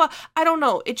blah blah blah. I don't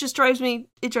know. It just drives me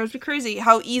crazy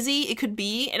how easy it could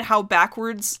be and how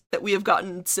backwards that we have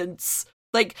gotten since.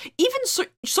 Like, even Sword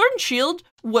and Shield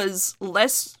was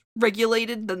less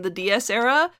regulated than the DS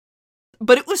era,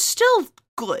 but it was still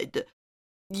good.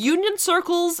 Union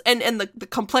circles and the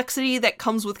complexity that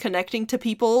comes with connecting to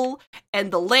people and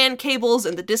the LAN cables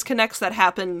and the disconnects that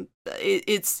happen,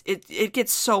 it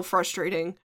gets so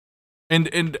frustrating.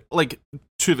 And like,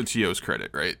 to the TO's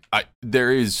credit, right?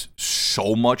 There is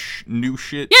so much new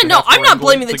shit. Yeah, no, I'm not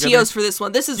blaming the TOs for this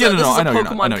one. This is a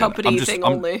Pokemon Company thing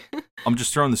only. I'm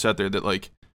just throwing this out there that, like,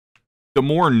 the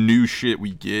more new shit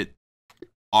we get,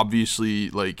 obviously,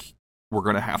 like, we're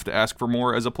going to have to ask for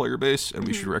more as a player base, and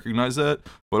we should recognize that.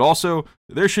 But also,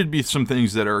 there should be some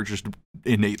things that are just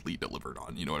innately delivered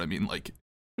on, you know what I mean? Like,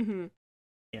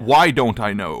 why don't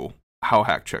I know how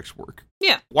hack checks work?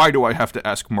 Yeah. Why do I have to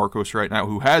ask Marcos right now,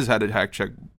 who has had a hack check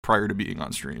prior to being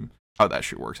on stream, how that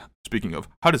shit works? Speaking of,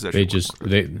 how does that shit work?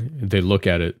 They look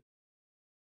at it.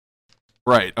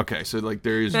 Right, okay, so like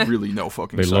there is really no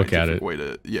fucking they look at it. way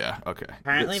to... Yeah, okay.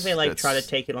 Apparently they like try to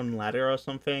take it on ladder or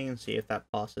something and see if that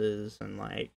passes and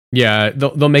like... Yeah,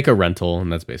 they'll make a rental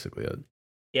and that's basically it.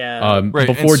 Yeah. Right,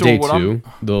 before day 2,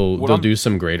 they'll do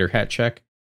some greater hat check.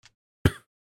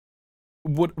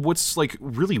 What's like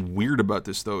really weird about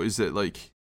this though is that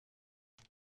like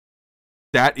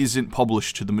that isn't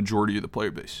published to the majority of the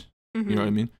player base. You know what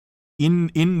I mean?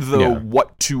 In the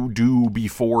what to do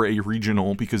before a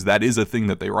regional, because that is a thing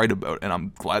that they write about, and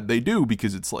I'm glad they do,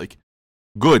 because it's like,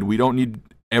 good, we don't need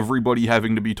everybody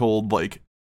having to be told like,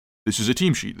 this is a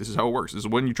team sheet, this is how it works, this is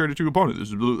when you trade it to opponent, this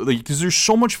is like, because there's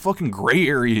so much fucking gray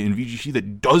area in VGC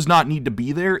that does not need to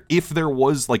be there. If there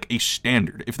was like a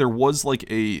standard, if there was like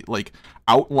a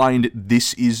outlined,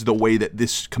 this is the way that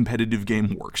this competitive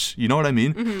game works, you know what I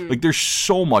mean? Like, there's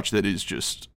so much that is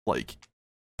just like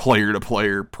player to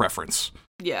player preference.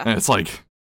 Yeah. And it's like,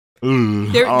 I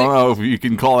don't know if you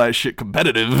can call that shit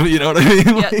competitive, you know what I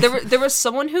mean? Yeah, there was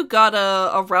someone who got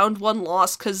a round 1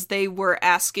 loss because they were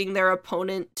asking their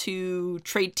opponent to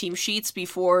trade team sheets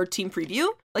before team preview.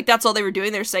 Like, that's all they were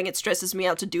doing. They were saying, it stresses me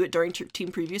out to do it during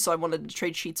team preview, so I wanted to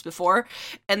trade sheets before.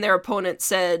 And their opponent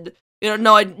said,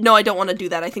 no, I don't want to do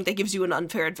that. I think that gives you an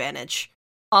unfair advantage.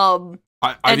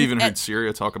 I've even heard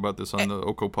Syria talk about this on the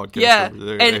Oko podcast. Yeah,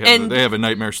 they have a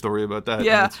nightmare story about that.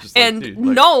 Yeah, and, it's just like, dude,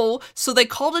 like, no, so they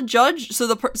called a judge. So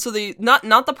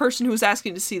not the person who was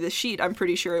asking to see the sheet. I'm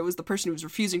pretty sure it was the person who was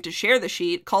refusing to share the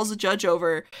sheet. Calls the judge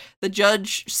over. The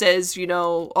judge says,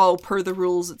 per the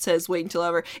rules, it says wait until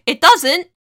ever. It doesn't.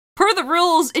 Per the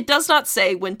rules, it does not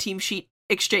say when team sheet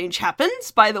exchange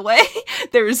happens, by the way.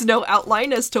 There is no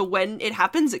outline as to when it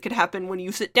happens. It could happen when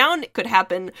you sit down. It could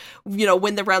happen,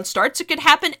 when the round starts. It could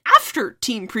happen after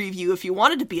team preview if you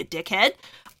wanted to be a dickhead.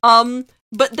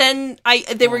 But then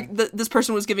this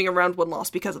person was giving a round 1 loss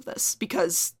because of this,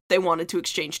 because they wanted to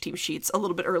exchange team sheets a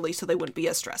little bit early so they wouldn't be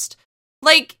as stressed.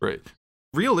 Like, right.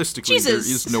 Realistically,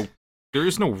 Jesus. there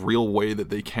is no real way that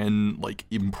they can, like,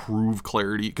 improve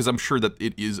clarity, because I'm sure that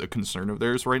it is a concern of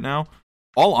theirs right now.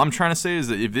 All I'm trying to say is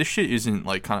that if this shit isn't,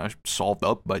 like, kind of solved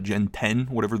up by Gen 10,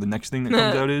 whatever the next thing that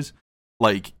comes out is,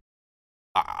 like,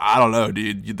 I don't know,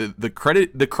 dude.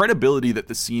 The credibility that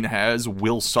the scene has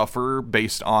will suffer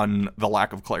based on the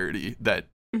lack of clarity that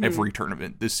every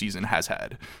tournament this season has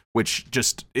had, which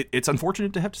just, it's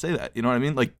unfortunate to have to say that. You know what I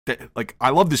mean? Like I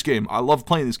love this game. I love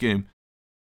playing this game.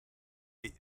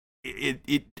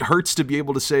 It hurts to be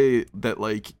able to say that,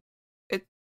 like,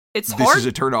 it's this hard. is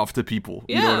a turnoff to people.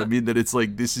 Yeah. You know what I mean? That it's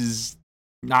like, this is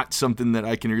not something that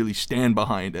I can really stand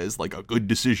behind as, like, a good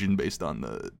decision based on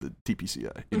the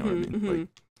TPCI. You know what I mean? Like,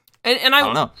 and I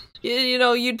don't know.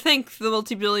 You'd think the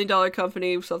multi-billion-dollar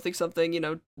company, something,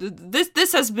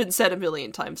 this has been said a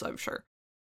million times, I'm sure.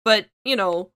 But,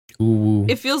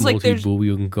 it feels like there's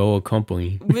multi-billion-dollar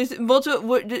company.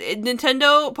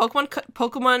 Nintendo,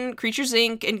 Pokemon Creatures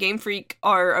Inc. and Game Freak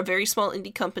are a very small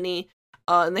indie company,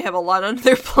 and they have a lot on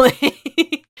their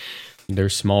plate. They're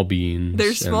small beans.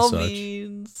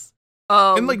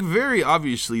 And, like, very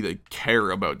obviously they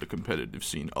care about the competitive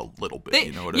scene a little bit,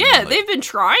 you know what I mean? Yeah, like, they've been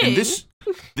trying. And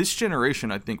this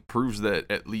generation, I think, proves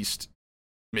that at least,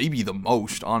 maybe the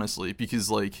most, honestly, because,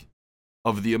 like,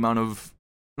 of the amount of,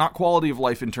 not quality of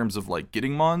life in terms of, like,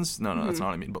 getting mons, no, that's not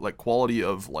what I mean, but, like, quality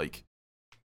of, like,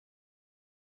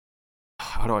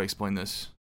 how do I explain this?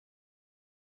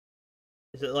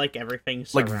 Is it like everything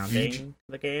surrounding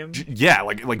the game? Yeah,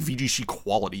 like VGC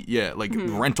quality. Yeah, like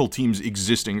rental teams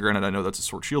existing. Granted, I know that's a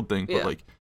Sword Shield thing, but like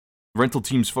rental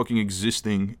teams fucking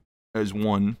existing as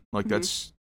one. Like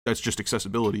that's just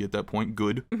accessibility at that point.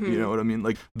 Good, you know what I mean?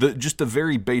 Like just the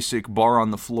very basic bar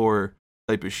on the floor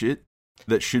type of shit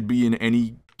that should be in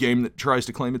any game that tries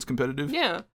to claim it's competitive.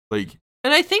 Yeah, like,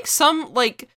 and I think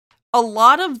a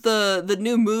lot of the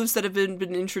new moves that have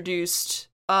been introduced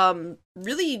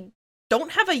really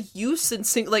don't have a use in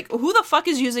who the fuck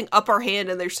is using upper hand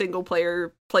in their single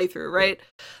player playthrough, right?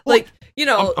 Well, like,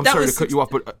 I'm sorry to cut you off,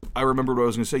 but I remembered what I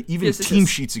was going to say. Even team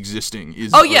sheets existing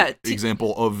is an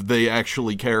example of they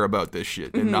actually care about this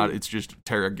shit, and not it's just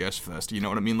Terra Guest Fest, you know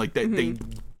what I mean? Like, they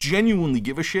genuinely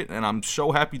give a shit, and I'm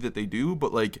so happy that they do,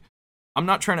 but, like, I'm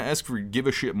not trying to ask for give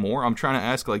a shit more. I'm trying to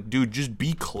ask, like, dude, just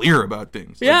be clear about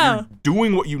things. Like, you're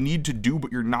doing what you need to do,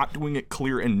 but you're not doing it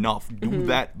clear enough. Do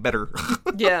that better.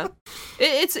 Yeah.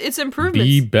 It's improvements.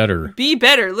 Be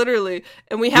better, literally.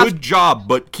 And we have good job,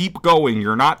 but keep going.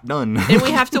 You're not done. And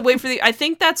we have to wait for I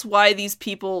think that's why these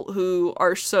people who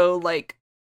are so, like,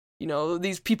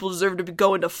 these people deserve to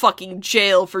go into fucking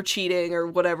jail for cheating or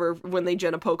whatever when they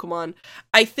gen a Pokemon.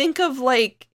 I think of,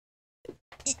 like,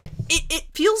 it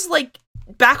feels like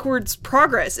backwards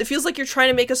progress. It feels like you're trying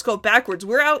to make us go backwards.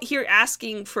 We're out here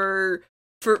asking for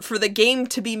the game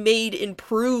to be made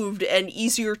improved and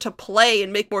easier to play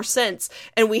and make more sense.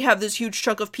 And we have this huge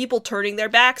chunk of people turning their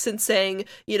backs and saying,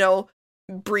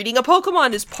 breeding a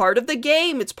Pokemon is part of the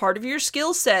game. It's part of your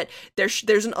skill set.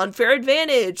 There's an unfair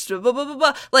advantage. Blah, blah, blah, blah,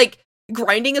 blah. Like,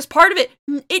 grinding is part of it.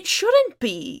 It shouldn't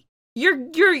be.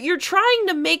 You're trying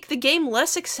to make the game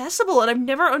less accessible, and I've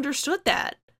never understood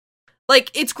that. Like,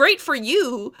 it's great for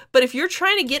you, but if you're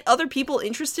trying to get other people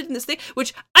interested in this thing,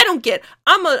 which I don't get,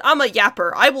 I'm a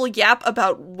yapper. I will yap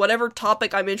about whatever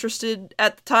topic I'm interested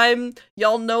at the time.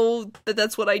 Y'all know that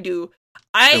that's what I do.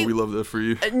 And we love that for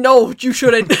you. No, you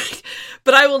shouldn't.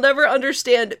 But I will never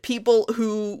understand people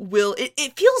who will.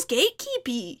 It feels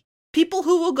gatekeepy. People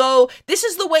who will go, this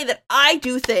is the way that I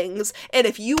do things, and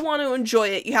if you want to enjoy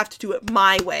it, you have to do it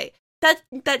my way.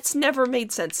 That's never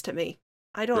made sense to me.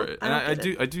 I don't. Right.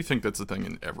 I do think that's the thing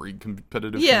in every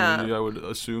competitive community, I would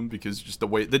assume, because just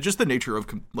the nature of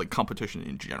competition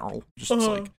in general, just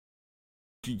like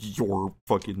your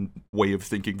fucking way of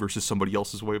thinking versus somebody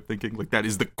else's way of thinking, like that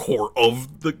is the core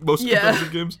of the most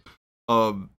competitive games.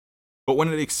 But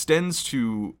when it extends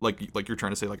to like you're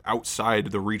trying to say, like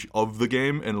outside the reach of the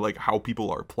game and like how people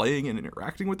are playing and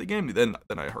interacting with the game, then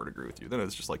I hard agree with you. Then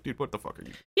it's just like, dude, what the fuck are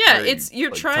you? Yeah,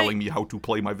 you're like, trying telling me how to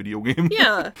play my video game.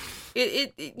 Yeah,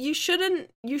 you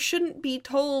shouldn't be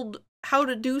told how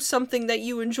to do something that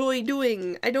you enjoy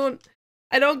doing. I don't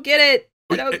get it.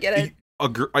 I don't get it.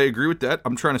 I agree with that.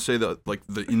 I'm trying to say that like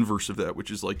the inverse of that,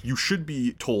 which is like you should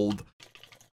be told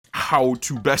how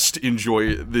to best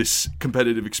enjoy this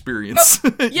competitive experience.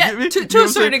 Yeah, to a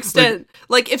certain extent.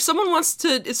 Like if someone wants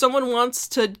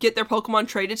to get their Pokemon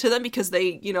traded to them because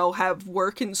they, have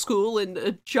work and school and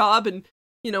a job and,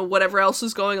 whatever else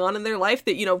is going on in their life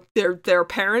that, their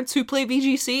parents who play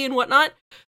VGC and whatnot,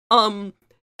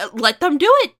 let them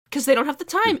do it because they don't have the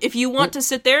time. If you want to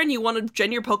sit there and you want to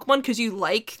gen your Pokemon because you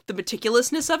like the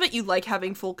meticulousness of it, you like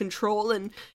having full control and,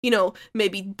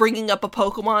 maybe bringing up a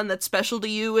Pokemon that's special to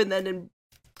you and then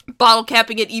bottle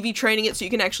capping it, EV training it so you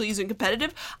can actually use it in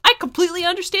competitive, I completely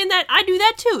understand that. I do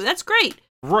that too. That's great.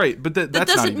 Right, but that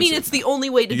doesn't mean it's the only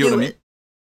way to do it.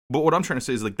 But what I'm trying to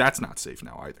say is, like, that's not safe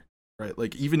now either. Right?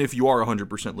 Like, even if you are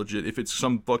 100% legit, if it's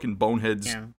some fucking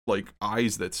bonehead's, like,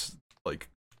 eyes that's, like,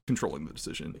 controlling the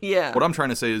decision. Yeah. What I'm trying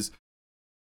to say is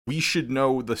we should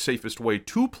know the safest way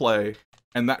to play,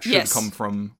 and that should come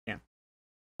from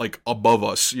like above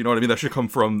us. You know what I mean? That should come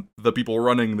from the people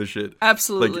running the shit.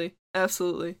 Absolutely. Like,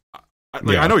 absolutely.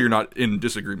 I know you're not in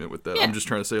disagreement with that. Yeah. I'm just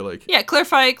trying to say, like,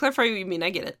 clarify what you mean. I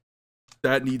get it.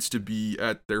 That needs to be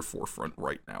at their forefront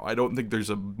right now. I don't think there's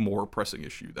a more pressing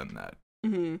issue than that.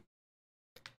 Mm-hmm.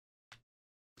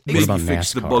 Maybe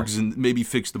fix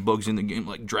the bugs in the game.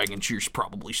 Like Dragon Cheer's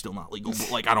probably still not legal,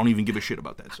 but like I don't even give a shit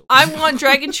about that. So. I want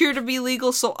Dragon Cheer to be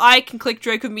legal so I can click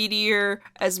Draco Meteor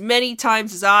as many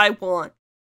times as I want.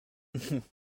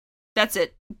 That's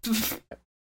it.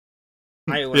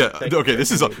 Yeah. Okay.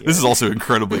 This is also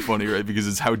incredibly funny, right? Because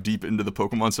it's how deep into the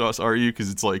Pokemon sauce are you?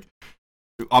 Because it's like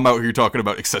I'm out here talking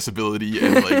about accessibility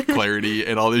and like clarity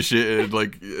and all this shit, and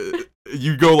like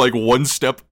you go like one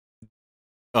step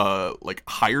like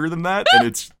higher than that,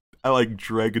 and I like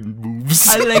dragon moves.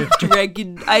 I like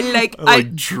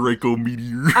Draco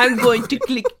Meteor. I'm going to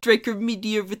click Draco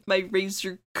Meteor with my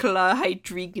Razor Claw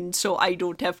Hydreigon so I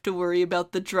don't have to worry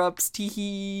about the drops.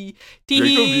 Teehee.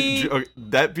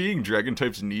 That being Dragon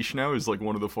type's niche now is like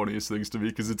one of the funniest things to me,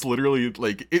 because it's literally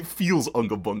like it feels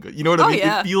Unga Bunga. You know what I mean?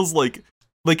 Yeah. It feels like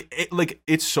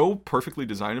it's so perfectly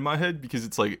designed in my head, because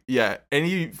it's like, yeah,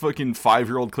 any fucking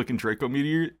 5-year-old clicking Draco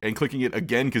Meteor and clicking it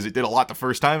again because it did a lot the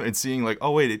first time and seeing like, oh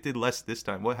wait, it did less this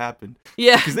time. What happened?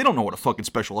 Yeah. Because they don't know what a fucking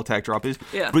special attack drop is.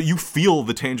 Yeah. But you feel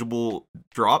the tangible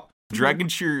drop. Dragon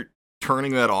Cheer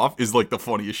turning that off is like the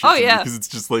funniest shit to me, because it's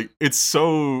just like, it's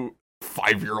so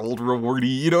 5-year-old rewardy,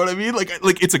 you know what I mean? Like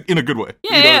it's in a good way.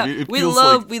 Yeah, you know yeah. I mean?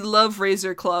 We love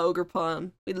Razor Claw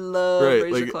Ogerpon. We love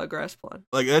Razor Claw Grasspon.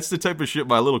 Like that's the type of shit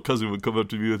my little cousin would come up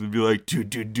to me with and be like,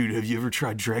 dude, have you ever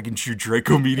tried Dragon Cheer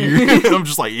Draco Meteor? And I'm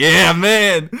just like, yeah,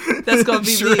 man. That's gonna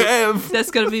be sure me. Have. That's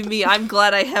gonna be me. I'm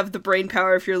glad I have the brain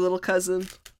power of your little cousin.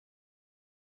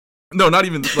 No, not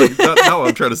even like that's not what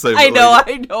I'm trying to say. I know,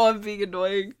 I'm being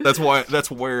annoying. That's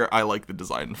where I like the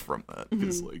design from that.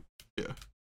 Because like, yeah.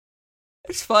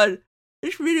 It's fun.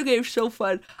 This video game's so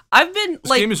fun. I've been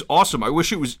this game is awesome. I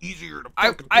wish it was easier to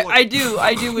play. I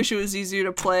do wish it was easier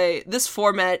to play. This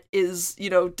format is,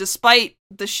 despite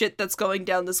the shit that's going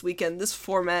down this weekend, this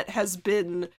format has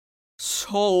been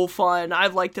so fun.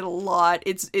 I've liked it a lot.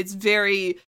 It's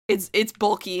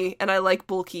bulky, and I like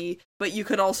bulky, but you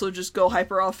can also just go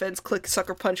hyper offense, click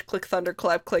sucker punch, click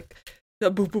thunderclap, click boo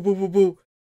boo boo boo boo.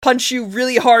 Punch you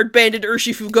really hard, Banded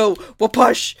Urshifu, go,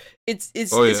 wapush! It's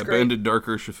great. Banded Dark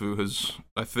Urshifu has,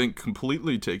 I think,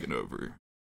 completely taken over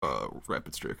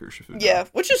Rapid Strike Urshifu. Yeah,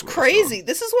 which is crazy.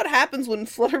 This is what happens when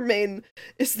Fluttermane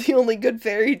is the only good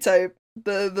fairy type.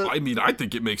 I mean, I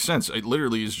think it makes sense. It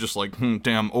literally is just like,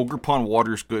 damn, Ogerpon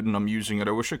water's good and I'm using it.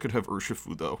 I wish I could have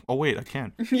Urshifu, though. Oh, wait, I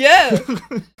can. Yeah,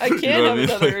 I can have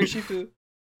another Urshifu.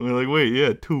 We're like, wait,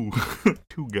 yeah, two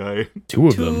guy. Two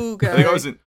of them.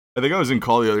 I think I was in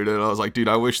call the other day, and I was like, dude,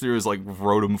 I wish there was, like,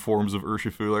 Rotom forms of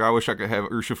Urshifu. Like, I wish I could have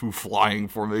Urshifu flying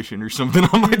formation or something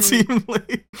on my team.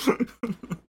 Like,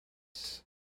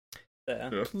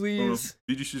 yeah. Please.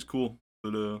 VGC's cool,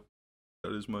 but,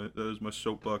 that is my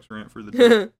soapbox rant for the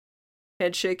day.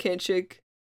 Handshake.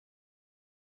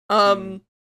 I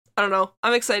don't know.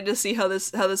 I'm excited to see how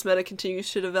this meta continues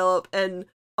to develop, and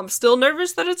I'm still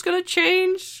nervous that it's gonna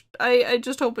change. I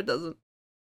just hope it doesn't.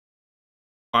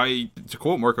 To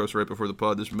quote Marcos right before the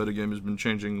pod, this metagame has been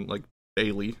changing like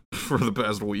daily for the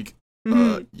past week.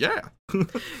 Mm-hmm. Yeah,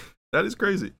 that is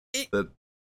crazy.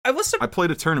 I played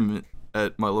a tournament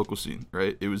at my local scene,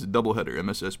 right? It was a doubleheader,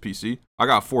 MSS PC. I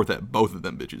got 4th at both of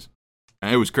them bitches.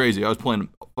 And it was crazy. I was playing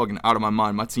fucking out of my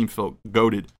mind. My team felt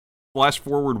goated. Flash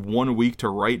forward 1 week to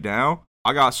right now.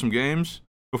 I got some games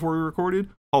before we recorded.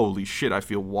 Holy shit, I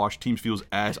feel washed. Team feels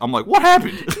ass. I'm like, what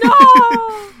happened? No!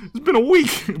 It's been a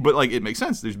week. But, like, it makes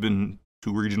sense. There's been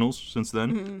 2 regionals since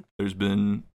then. Mm-hmm. There's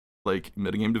been, like,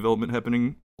 metagame development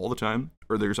happening all the time.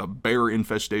 Or there's a bear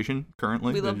infestation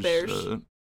currently. We love bears.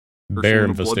 Bear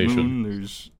infestation.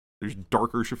 There's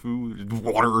dark Urshifu.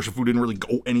 Water Urshifu didn't really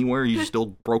go anywhere. He's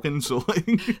still broken. So like,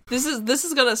 this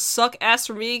is gonna suck ass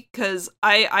for me because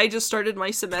I just started my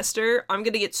semester. I'm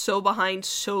gonna get so behind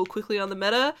so quickly on the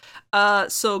meta.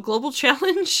 So global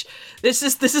challenge. This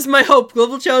is my hope.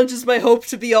 Global challenge is my hope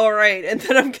to be all right. And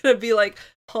then I'm gonna be like,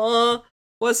 huh?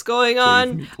 What's going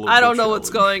on? I don't know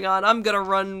what's going on. I'm gonna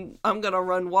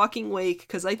run Walking Wake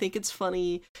because I think it's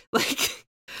funny. Like,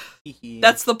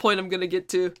 that's the point I'm gonna get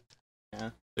to.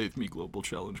 Yeah. Save me, global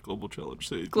challenge,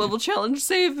 save me. Global challenge,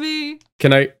 save me.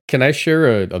 Can I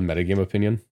share a metagame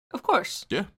opinion? Of course.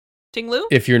 Yeah. Tinglu?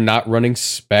 If you're not running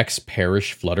Specs,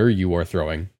 Perish, Flutter, you are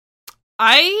throwing.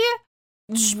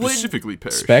 Specifically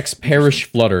Perish. Specs, Perish,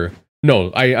 Flutter.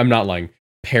 No, I'm not lying.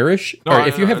 Perish, or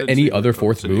if you have any other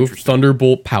 4th move,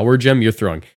 Thunderbolt, Power Gem, you're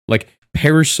throwing. Like,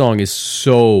 Perish Song is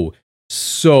so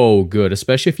good,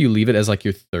 especially if you leave it as like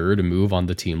your 3rd move on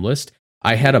the team list.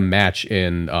 I had a match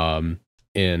in I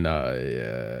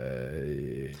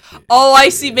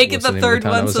see. Make it the 3rd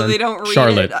one so they don't read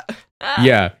Charlotte. It.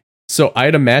 Yeah. So I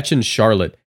had a match in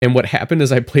Charlotte, and what happened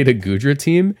is I played a Gudra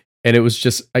team, and it was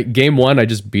just game 1, I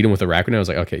just beat him with a Rakuten. I was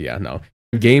like, okay, yeah, no.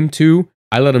 Game 2,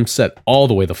 I let him set all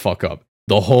the way the fuck up.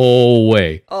 The whole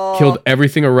way. Killed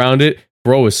everything around it.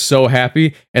 Bro was so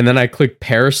happy. And then I click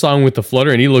Parasong with the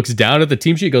Flutter, and he looks down at the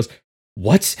team sheet and goes,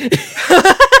 what?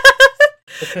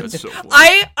 That's so funny.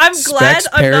 I'm glad Specs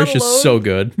I'm Perish not alone. is so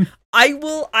good.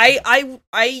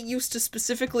 I used to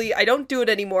specifically, I don't do it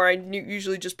anymore. I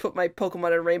usually just put my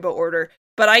Pokemon in rainbow order.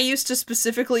 But I used to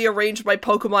specifically arrange my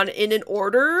Pokemon in an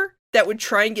order that would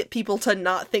try and get people to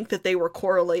not think that they were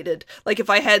correlated. Like, if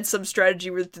I had some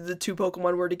strategy where the 2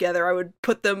 Pokemon were together, I would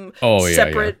put them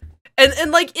separate. Yeah.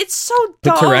 And like, it's so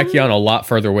dumb. Put Terrakion a lot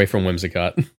farther away from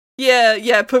Whimsicott.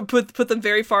 Yeah, put them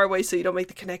very far away so you don't make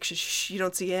the connection. You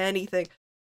don't see anything.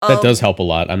 That does help a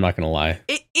lot, I'm not gonna lie.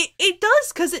 It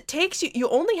does, because it takes you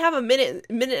only have a minute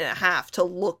and a half to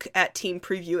look at team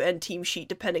preview and team sheet,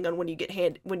 depending on when you get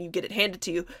it handed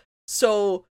to you.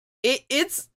 So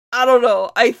it's I don't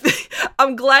know.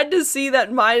 I'm glad to see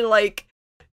that my, like,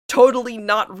 totally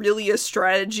not really a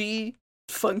strategy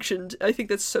functioned. I think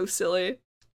that's so silly.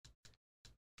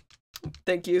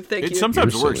 Thank you. It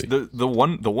sometimes works. The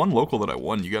one local that I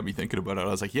won, you got me thinking about it. I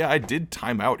was like, yeah, I did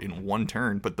time out in 1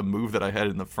 turn, but the move that I had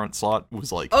in the front slot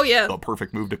was like, the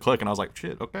perfect move to click, and I was like,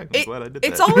 shit, okay, I'm glad I did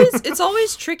that. It's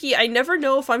always tricky. I never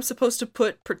know if I'm supposed to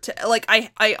put protect. Like, I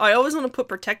always want to put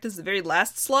protect as the very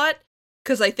last slot,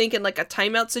 because I think in like a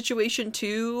timeout situation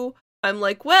too, I'm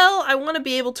like, well, I want to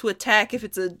be able to attack if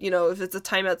it's a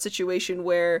timeout situation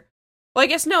where. Well, I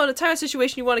guess no, in a timeout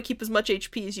situation, you want to keep as much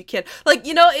HP as you can. Like,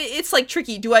 it's like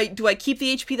tricky. Do I keep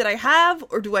the HP that I have,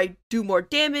 or do I do more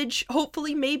damage?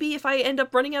 Hopefully, maybe, if I end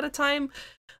up running out of time.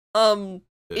 I'd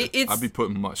be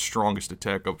putting my strongest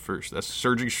attack up first. That's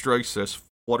Surging Strikes, that's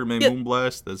Flutter Mane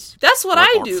Moonblast, that's what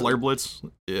I do. Flare Blitz,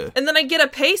 yeah. And then I get a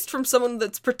paste from someone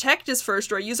that's Protect is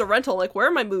first, or I use a rental, like, where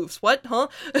are my moves? What? Huh?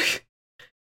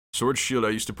 Sword Shield,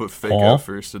 I used to put Fake out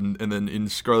first, and then in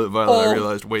Scarlet Violet, I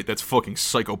realized, wait, that's fucking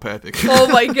psychopathic. Oh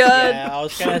my god! Yeah, I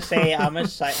was gonna say I'm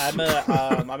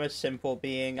a simple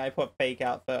being. I put Fake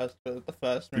out first for the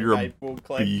first move. You're I will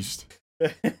click. Beast.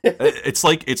 It's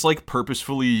like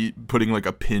purposefully putting like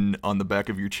a pin on the back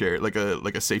of your chair, like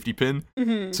a safety pin,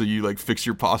 so you like fix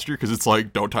your posture, because it's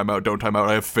like, don't time out.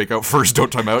 I have Fake out first.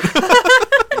 Don't time out.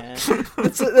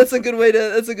 That's a good way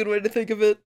to think of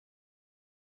it.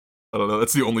 I don't know.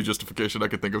 That's the only justification I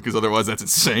could think of, because otherwise that's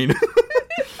insane.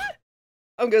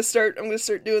 I'm gonna start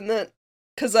doing that.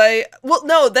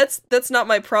 That's not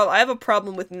my problem. I have a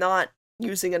problem with not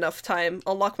using enough time.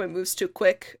 I'll lock my moves too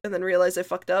quick and then realize I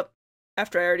fucked up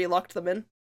after I already locked them in.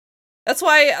 That's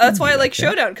why I like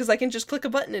Showdown, because I can just click a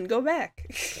button and go back.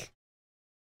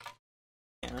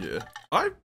 Yeah.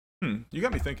 You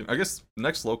got me thinking. I guess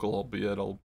next local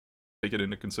I'll take it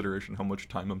into consideration how much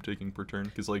time I'm taking per turn,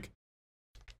 because like,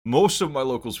 most of my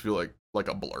locals feel like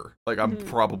a blur. Like, I'm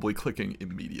probably clicking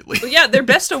immediately. Well, yeah, they're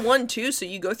best of 1 too, so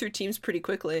you go through teams pretty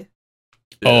quickly.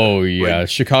 Yeah, oh yeah, like,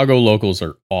 Chicago locals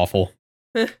are awful.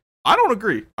 I don't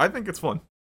agree. I think it's fun.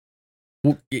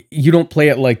 Well, you don't play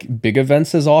at like big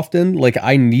events as often. Like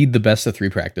I need the best of 3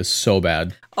 practice so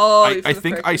bad. Oh, I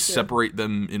think I separate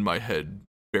them in my head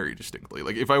very distinctly.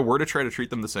 Like if I were to try to treat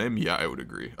them the same, yeah, I would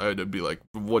agree. I'd be like,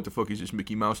 what the fuck is this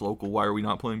Mickey Mouse local? Why are we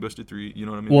not playing best of 3? You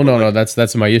know what I mean? Well, no,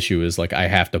 that's my issue is like I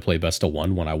have to play best of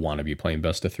 1 when I want to be playing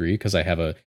best of 3 because I have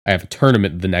a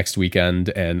tournament the next weekend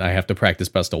and I have to practice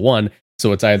best of 1.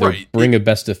 So it's either bring a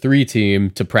best of 3 team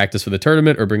to practice for the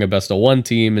tournament or bring a best of 1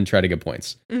 team and try to get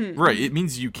points. Mm-hmm. Right. It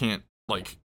means you can't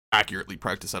like accurately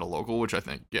practice at a local, which I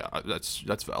think, yeah,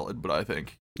 that's valid. But I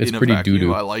think it's pretty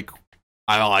doo-doo. I like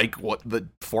what the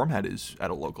format is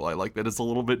at a local. I like that it's a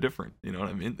little bit different. You know what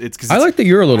I mean? It's because I like that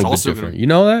you're a little bit different. You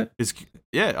know that?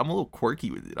 Yeah, I'm a little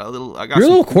quirky with it. You're a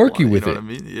little quirky with it. You know what I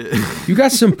mean? Yeah. You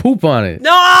got some poop on it.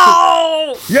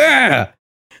 No! Yeah!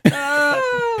 Yeah!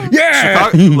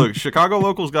 Chicago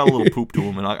locals got a little poop to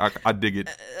them, and I dig it.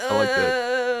 I like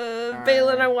that.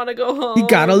 Balin, I want to go home. He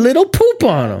got a little poop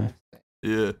on him.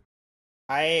 Yeah.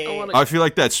 I feel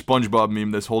like that SpongeBob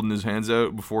meme that's holding his hands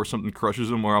out before something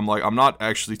crushes him, where I'm like, I'm not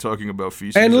actually talking about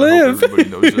feces. And live. Everybody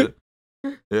knows it.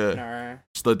 Yeah. Nah.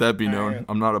 Just let that be known.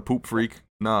 I'm not a poop freak.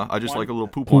 Nah, I just like a little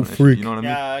poop on it. Freak. You know what I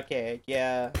mean? Yeah, okay,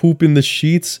 yeah. Poop in the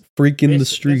sheets, freak in the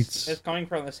streets. It's coming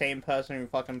from the same person who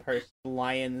fucking posts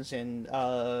lions in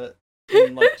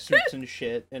like suits and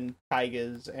shit, and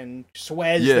tigers, and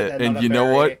swears that they're and not you a know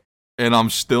furry. what? And I'm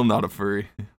still not a furry.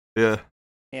 Yeah.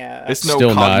 Yeah. It's no still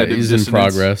not. cognitive He's dissonance. in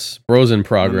progress. Bro's in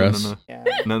progress. No. Yeah.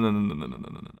 No.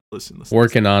 Listen.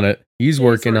 Working on it. He's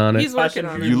working on it. He's working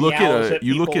on it.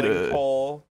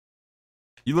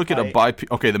 You look at a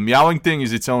okay, the meowing thing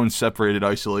is its own separated,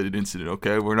 isolated incident,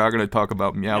 okay? We're not going to talk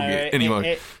about Meowgate.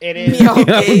 Anyway. It is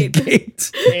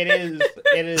Meowgate.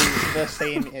 it is the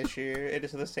same issue. It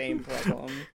is the same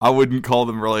problem. I wouldn't call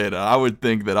them related. I would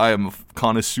think that I am a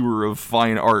connoisseur of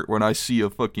fine art when I see a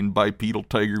fucking bipedal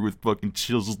tiger with fucking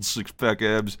chiseled 6-pack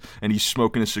abs and he's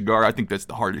smoking a cigar. I think that's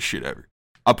the hardest shit ever.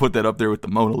 I put that up there with the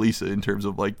Mona Lisa in terms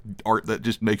of like art that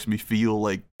just makes me feel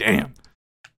like, damn.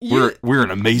 We're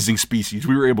an amazing species.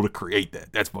 We were able to create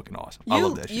that. That's fucking awesome. I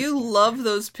love that shit. You love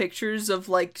those pictures of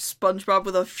like SpongeBob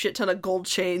with a shit ton of gold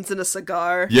chains and a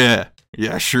cigar. Yeah,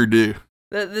 I sure do.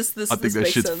 I think that makes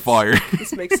shit's sense. fire.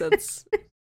 This makes sense.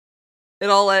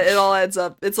 It all adds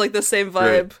up. It's like the same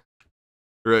vibe.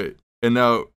 Right. And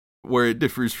now where it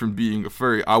differs from being a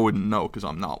furry, I wouldn't know because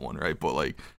I'm not one, right? But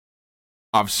like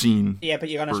I've seen but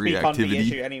you're gonna speak on the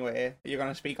issue anyway. You're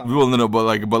gonna speak on. Well, no, but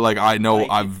like I know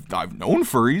like, I've known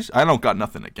furries. I don't got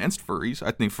nothing against furries.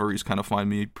 I think furries kind of find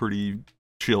me pretty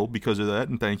chill because of that.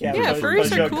 And thank you. Yeah,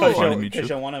 furries are cool. Because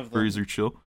you're one of them. Furries are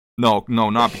chill. No,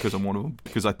 not because I'm one of them.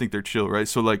 Because I think they're chill, right?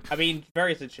 So like, I mean,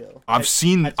 furries are chill. I've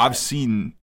seen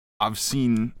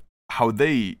how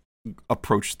they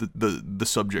approach the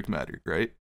subject matter,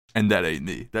 right? And that ain't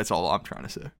me. That's all I'm trying to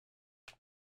say.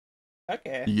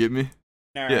 Okay. You get me?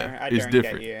 No, yeah, it's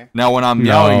different. Get you. Now, when I'm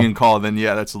meowing in call, then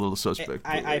yeah, that's a little suspect.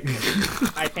 I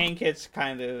think it's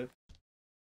kind of,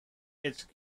 it's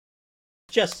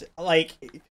just like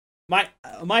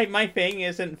my thing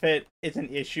isn't that it's an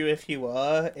issue if you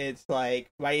were. It's like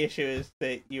my issue is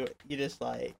that you just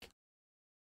like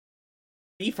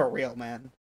be for real,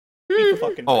 man.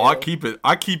 I keep it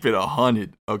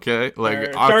 100, okay?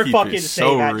 Like don't keep fucking it say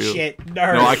so that real. shit.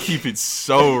 No, I keep it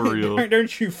so real.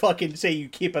 Don't you fucking say you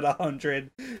keep it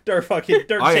 100. Don't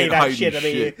say that shit to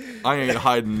me. I ain't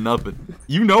hiding nothing.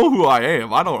 You know who I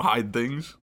am. I don't hide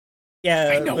things.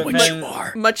 Yeah, I know what you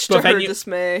are. Much to her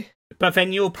dismay. But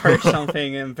then you'll post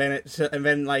something and then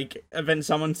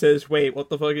someone says, "Wait, what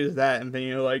the fuck is that?" And then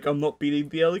you're like, "I'm not beating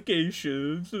the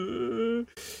allegations."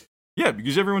 Yeah,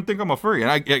 because everyone think I'm a furry, and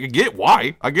I get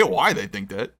why. I get why they think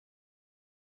that.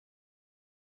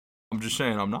 I'm just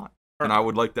saying I'm not. And I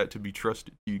would like that to be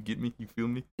trusted. You get me? You feel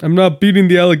me? I'm not beating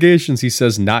the allegations, he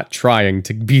says, not trying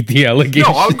to beat the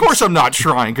allegations. No, of course I'm not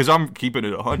trying, because I'm keeping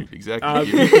it 100, exactly. I'm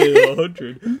keeping it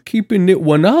 100. Keeping it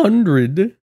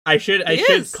 100. I should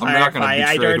clarify.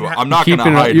 I'm not going to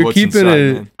hide what's inside,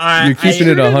 man. You're keeping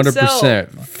it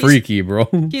 100% freaky, bro.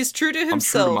 He's true to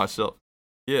himself. I'm true to myself.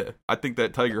 Yeah, I think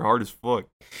that tiger hard as fuck.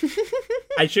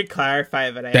 I should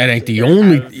clarify that. That ain't the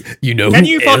only. You know. Can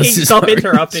you fucking stop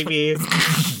interrupting me?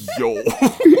 Yo,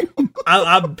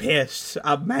 I'm pissed.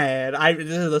 I'm mad. I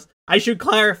should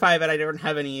clarify that I don't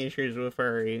have any issues with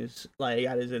furries. Like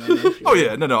that isn't an issue. Oh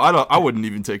yeah, no. I wouldn't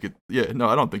even take it. Yeah, no,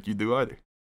 I don't think you do either.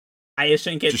 I just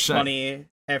think it's funny.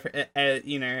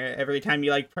 Every time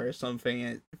you like post something,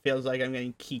 it feels like I'm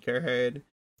getting Kika heard.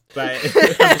 But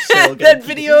that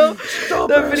video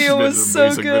was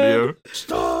so good. Video.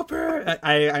 Stop her!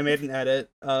 I made an edit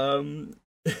of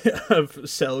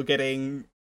Cell getting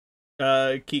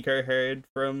Kiko heard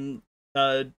from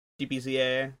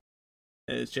DBZA.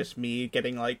 It's just me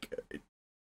getting like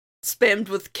spammed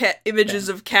with images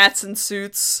of cats in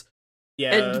suits.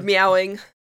 Yeah. And meowing.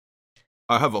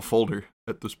 I have a folder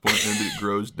at this point, and it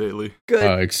grows daily.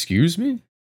 Good. Excuse me?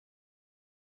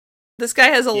 This guy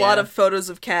has a lot of photos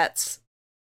of cats.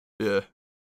 Yeah.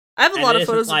 I have a lot of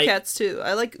photos of cats, too.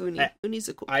 I like Uni. Uni's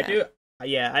a cool cat. I do.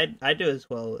 Yeah, I do as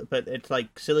well. But it's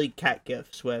like silly cat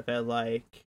gifs where they're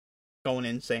like going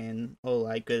insane. Or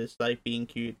like it's like being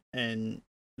cute and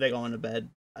they're going to bed.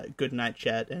 Good night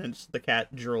chat, and it's the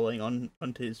cat drooling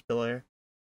onto his pillow.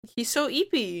 He's so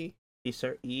eepy. He's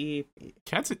so eepy.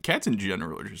 Cats in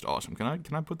general are just awesome. Can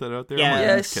I put that out there? Yeah. I'm a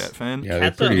Yes. cat fan. Yeah,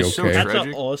 they're pretty okay. So Cats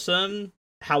tragic. are awesome.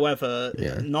 However,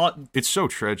 not. It's so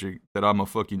tragic that I'm a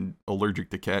fucking allergic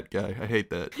to cat guy. I hate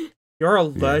that. You're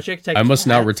allergic to. I must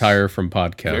now cats? retire from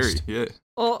podcast. Very, yeah.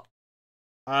 Oh,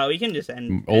 we can just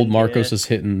end. Old Marcos is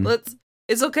hitting.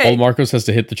 It's okay. Old Marcos has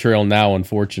to hit the trail now,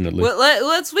 unfortunately.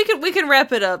 Well, we can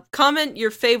wrap it up. Comment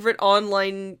your favorite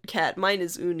online cat. Mine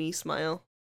is Uni. Smile.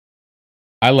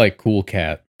 I like Cool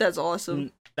Cat. That's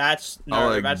awesome. I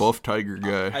like Buff Tiger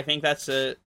guy. I think that's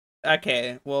a.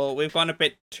 Okay, well, we've gone a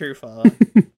bit too far.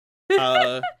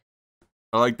 I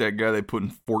like that guy they put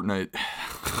in Fortnite.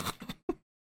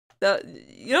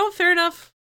 Fair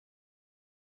enough.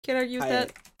 Can't argue with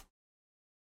that.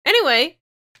 Anyway,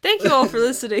 thank you all for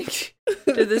listening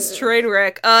to this train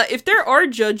wreck. If there are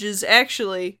judges,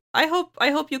 actually, I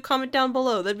hope you comment down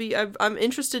below. I'm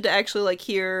interested to actually like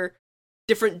hear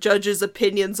different judges'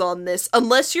 opinions on this.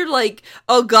 Unless you're like,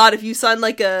 oh god, if you sign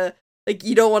like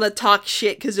you don't want to talk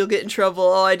shit because you'll get in trouble.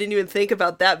 Oh, I didn't even think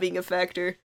about that being a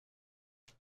factor.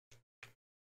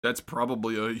 That's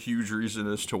probably a huge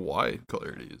reason as to why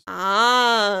clarity is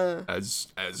as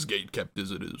gatekept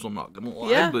as it is. I'm not gonna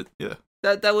lie, but yeah.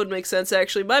 That would make sense,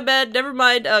 actually. My bad. Never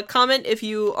mind. Comment if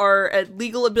you are at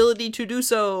legal ability to do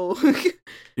so.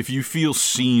 If you feel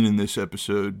seen in this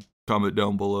episode, comment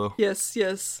down below.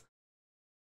 Yes.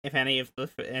 If any of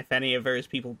those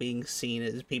people being seen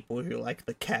as people who like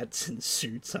the cats in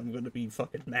suits, I'm gonna be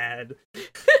fucking mad.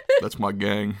 That's my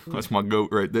gang. That's my goat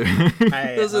right there.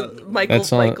 Those are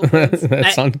Michael's on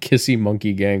Kissy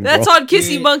Monkey Gang. That's on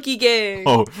Kissy Monkey Gang.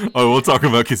 Oh, we'll talk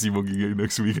about Kissy Monkey Gang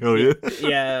next week. Hell yeah.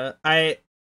 Yeah,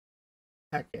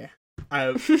 okay.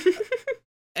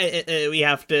 We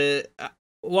have to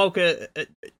welcome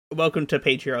to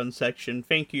Patreon section.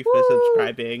 Thank you for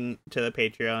subscribing to the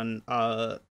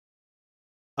Patreon.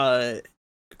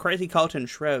 Crazy Carlton,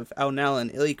 Shrev, Al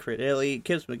Nallen, Illy Crit Illy,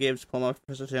 Kibbs McGibbs, Plumber,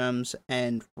 Professor Terms,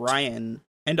 and Ryan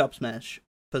and Upsmash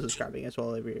for subscribing as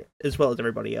well as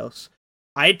everybody else.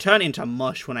 I turn into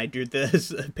mush when I do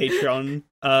this Patreon.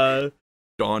 Don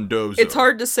Dozo. It's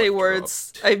hard to say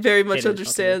words. I very much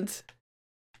understand.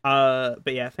 But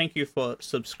yeah, thank you for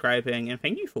subscribing and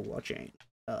thank you for watching.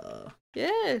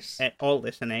 Yes. And all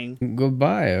listening.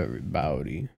 Goodbye,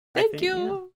 everybody. Thank you.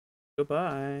 Yeah.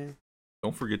 Goodbye.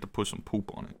 Don't forget to put some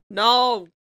poop on it. No.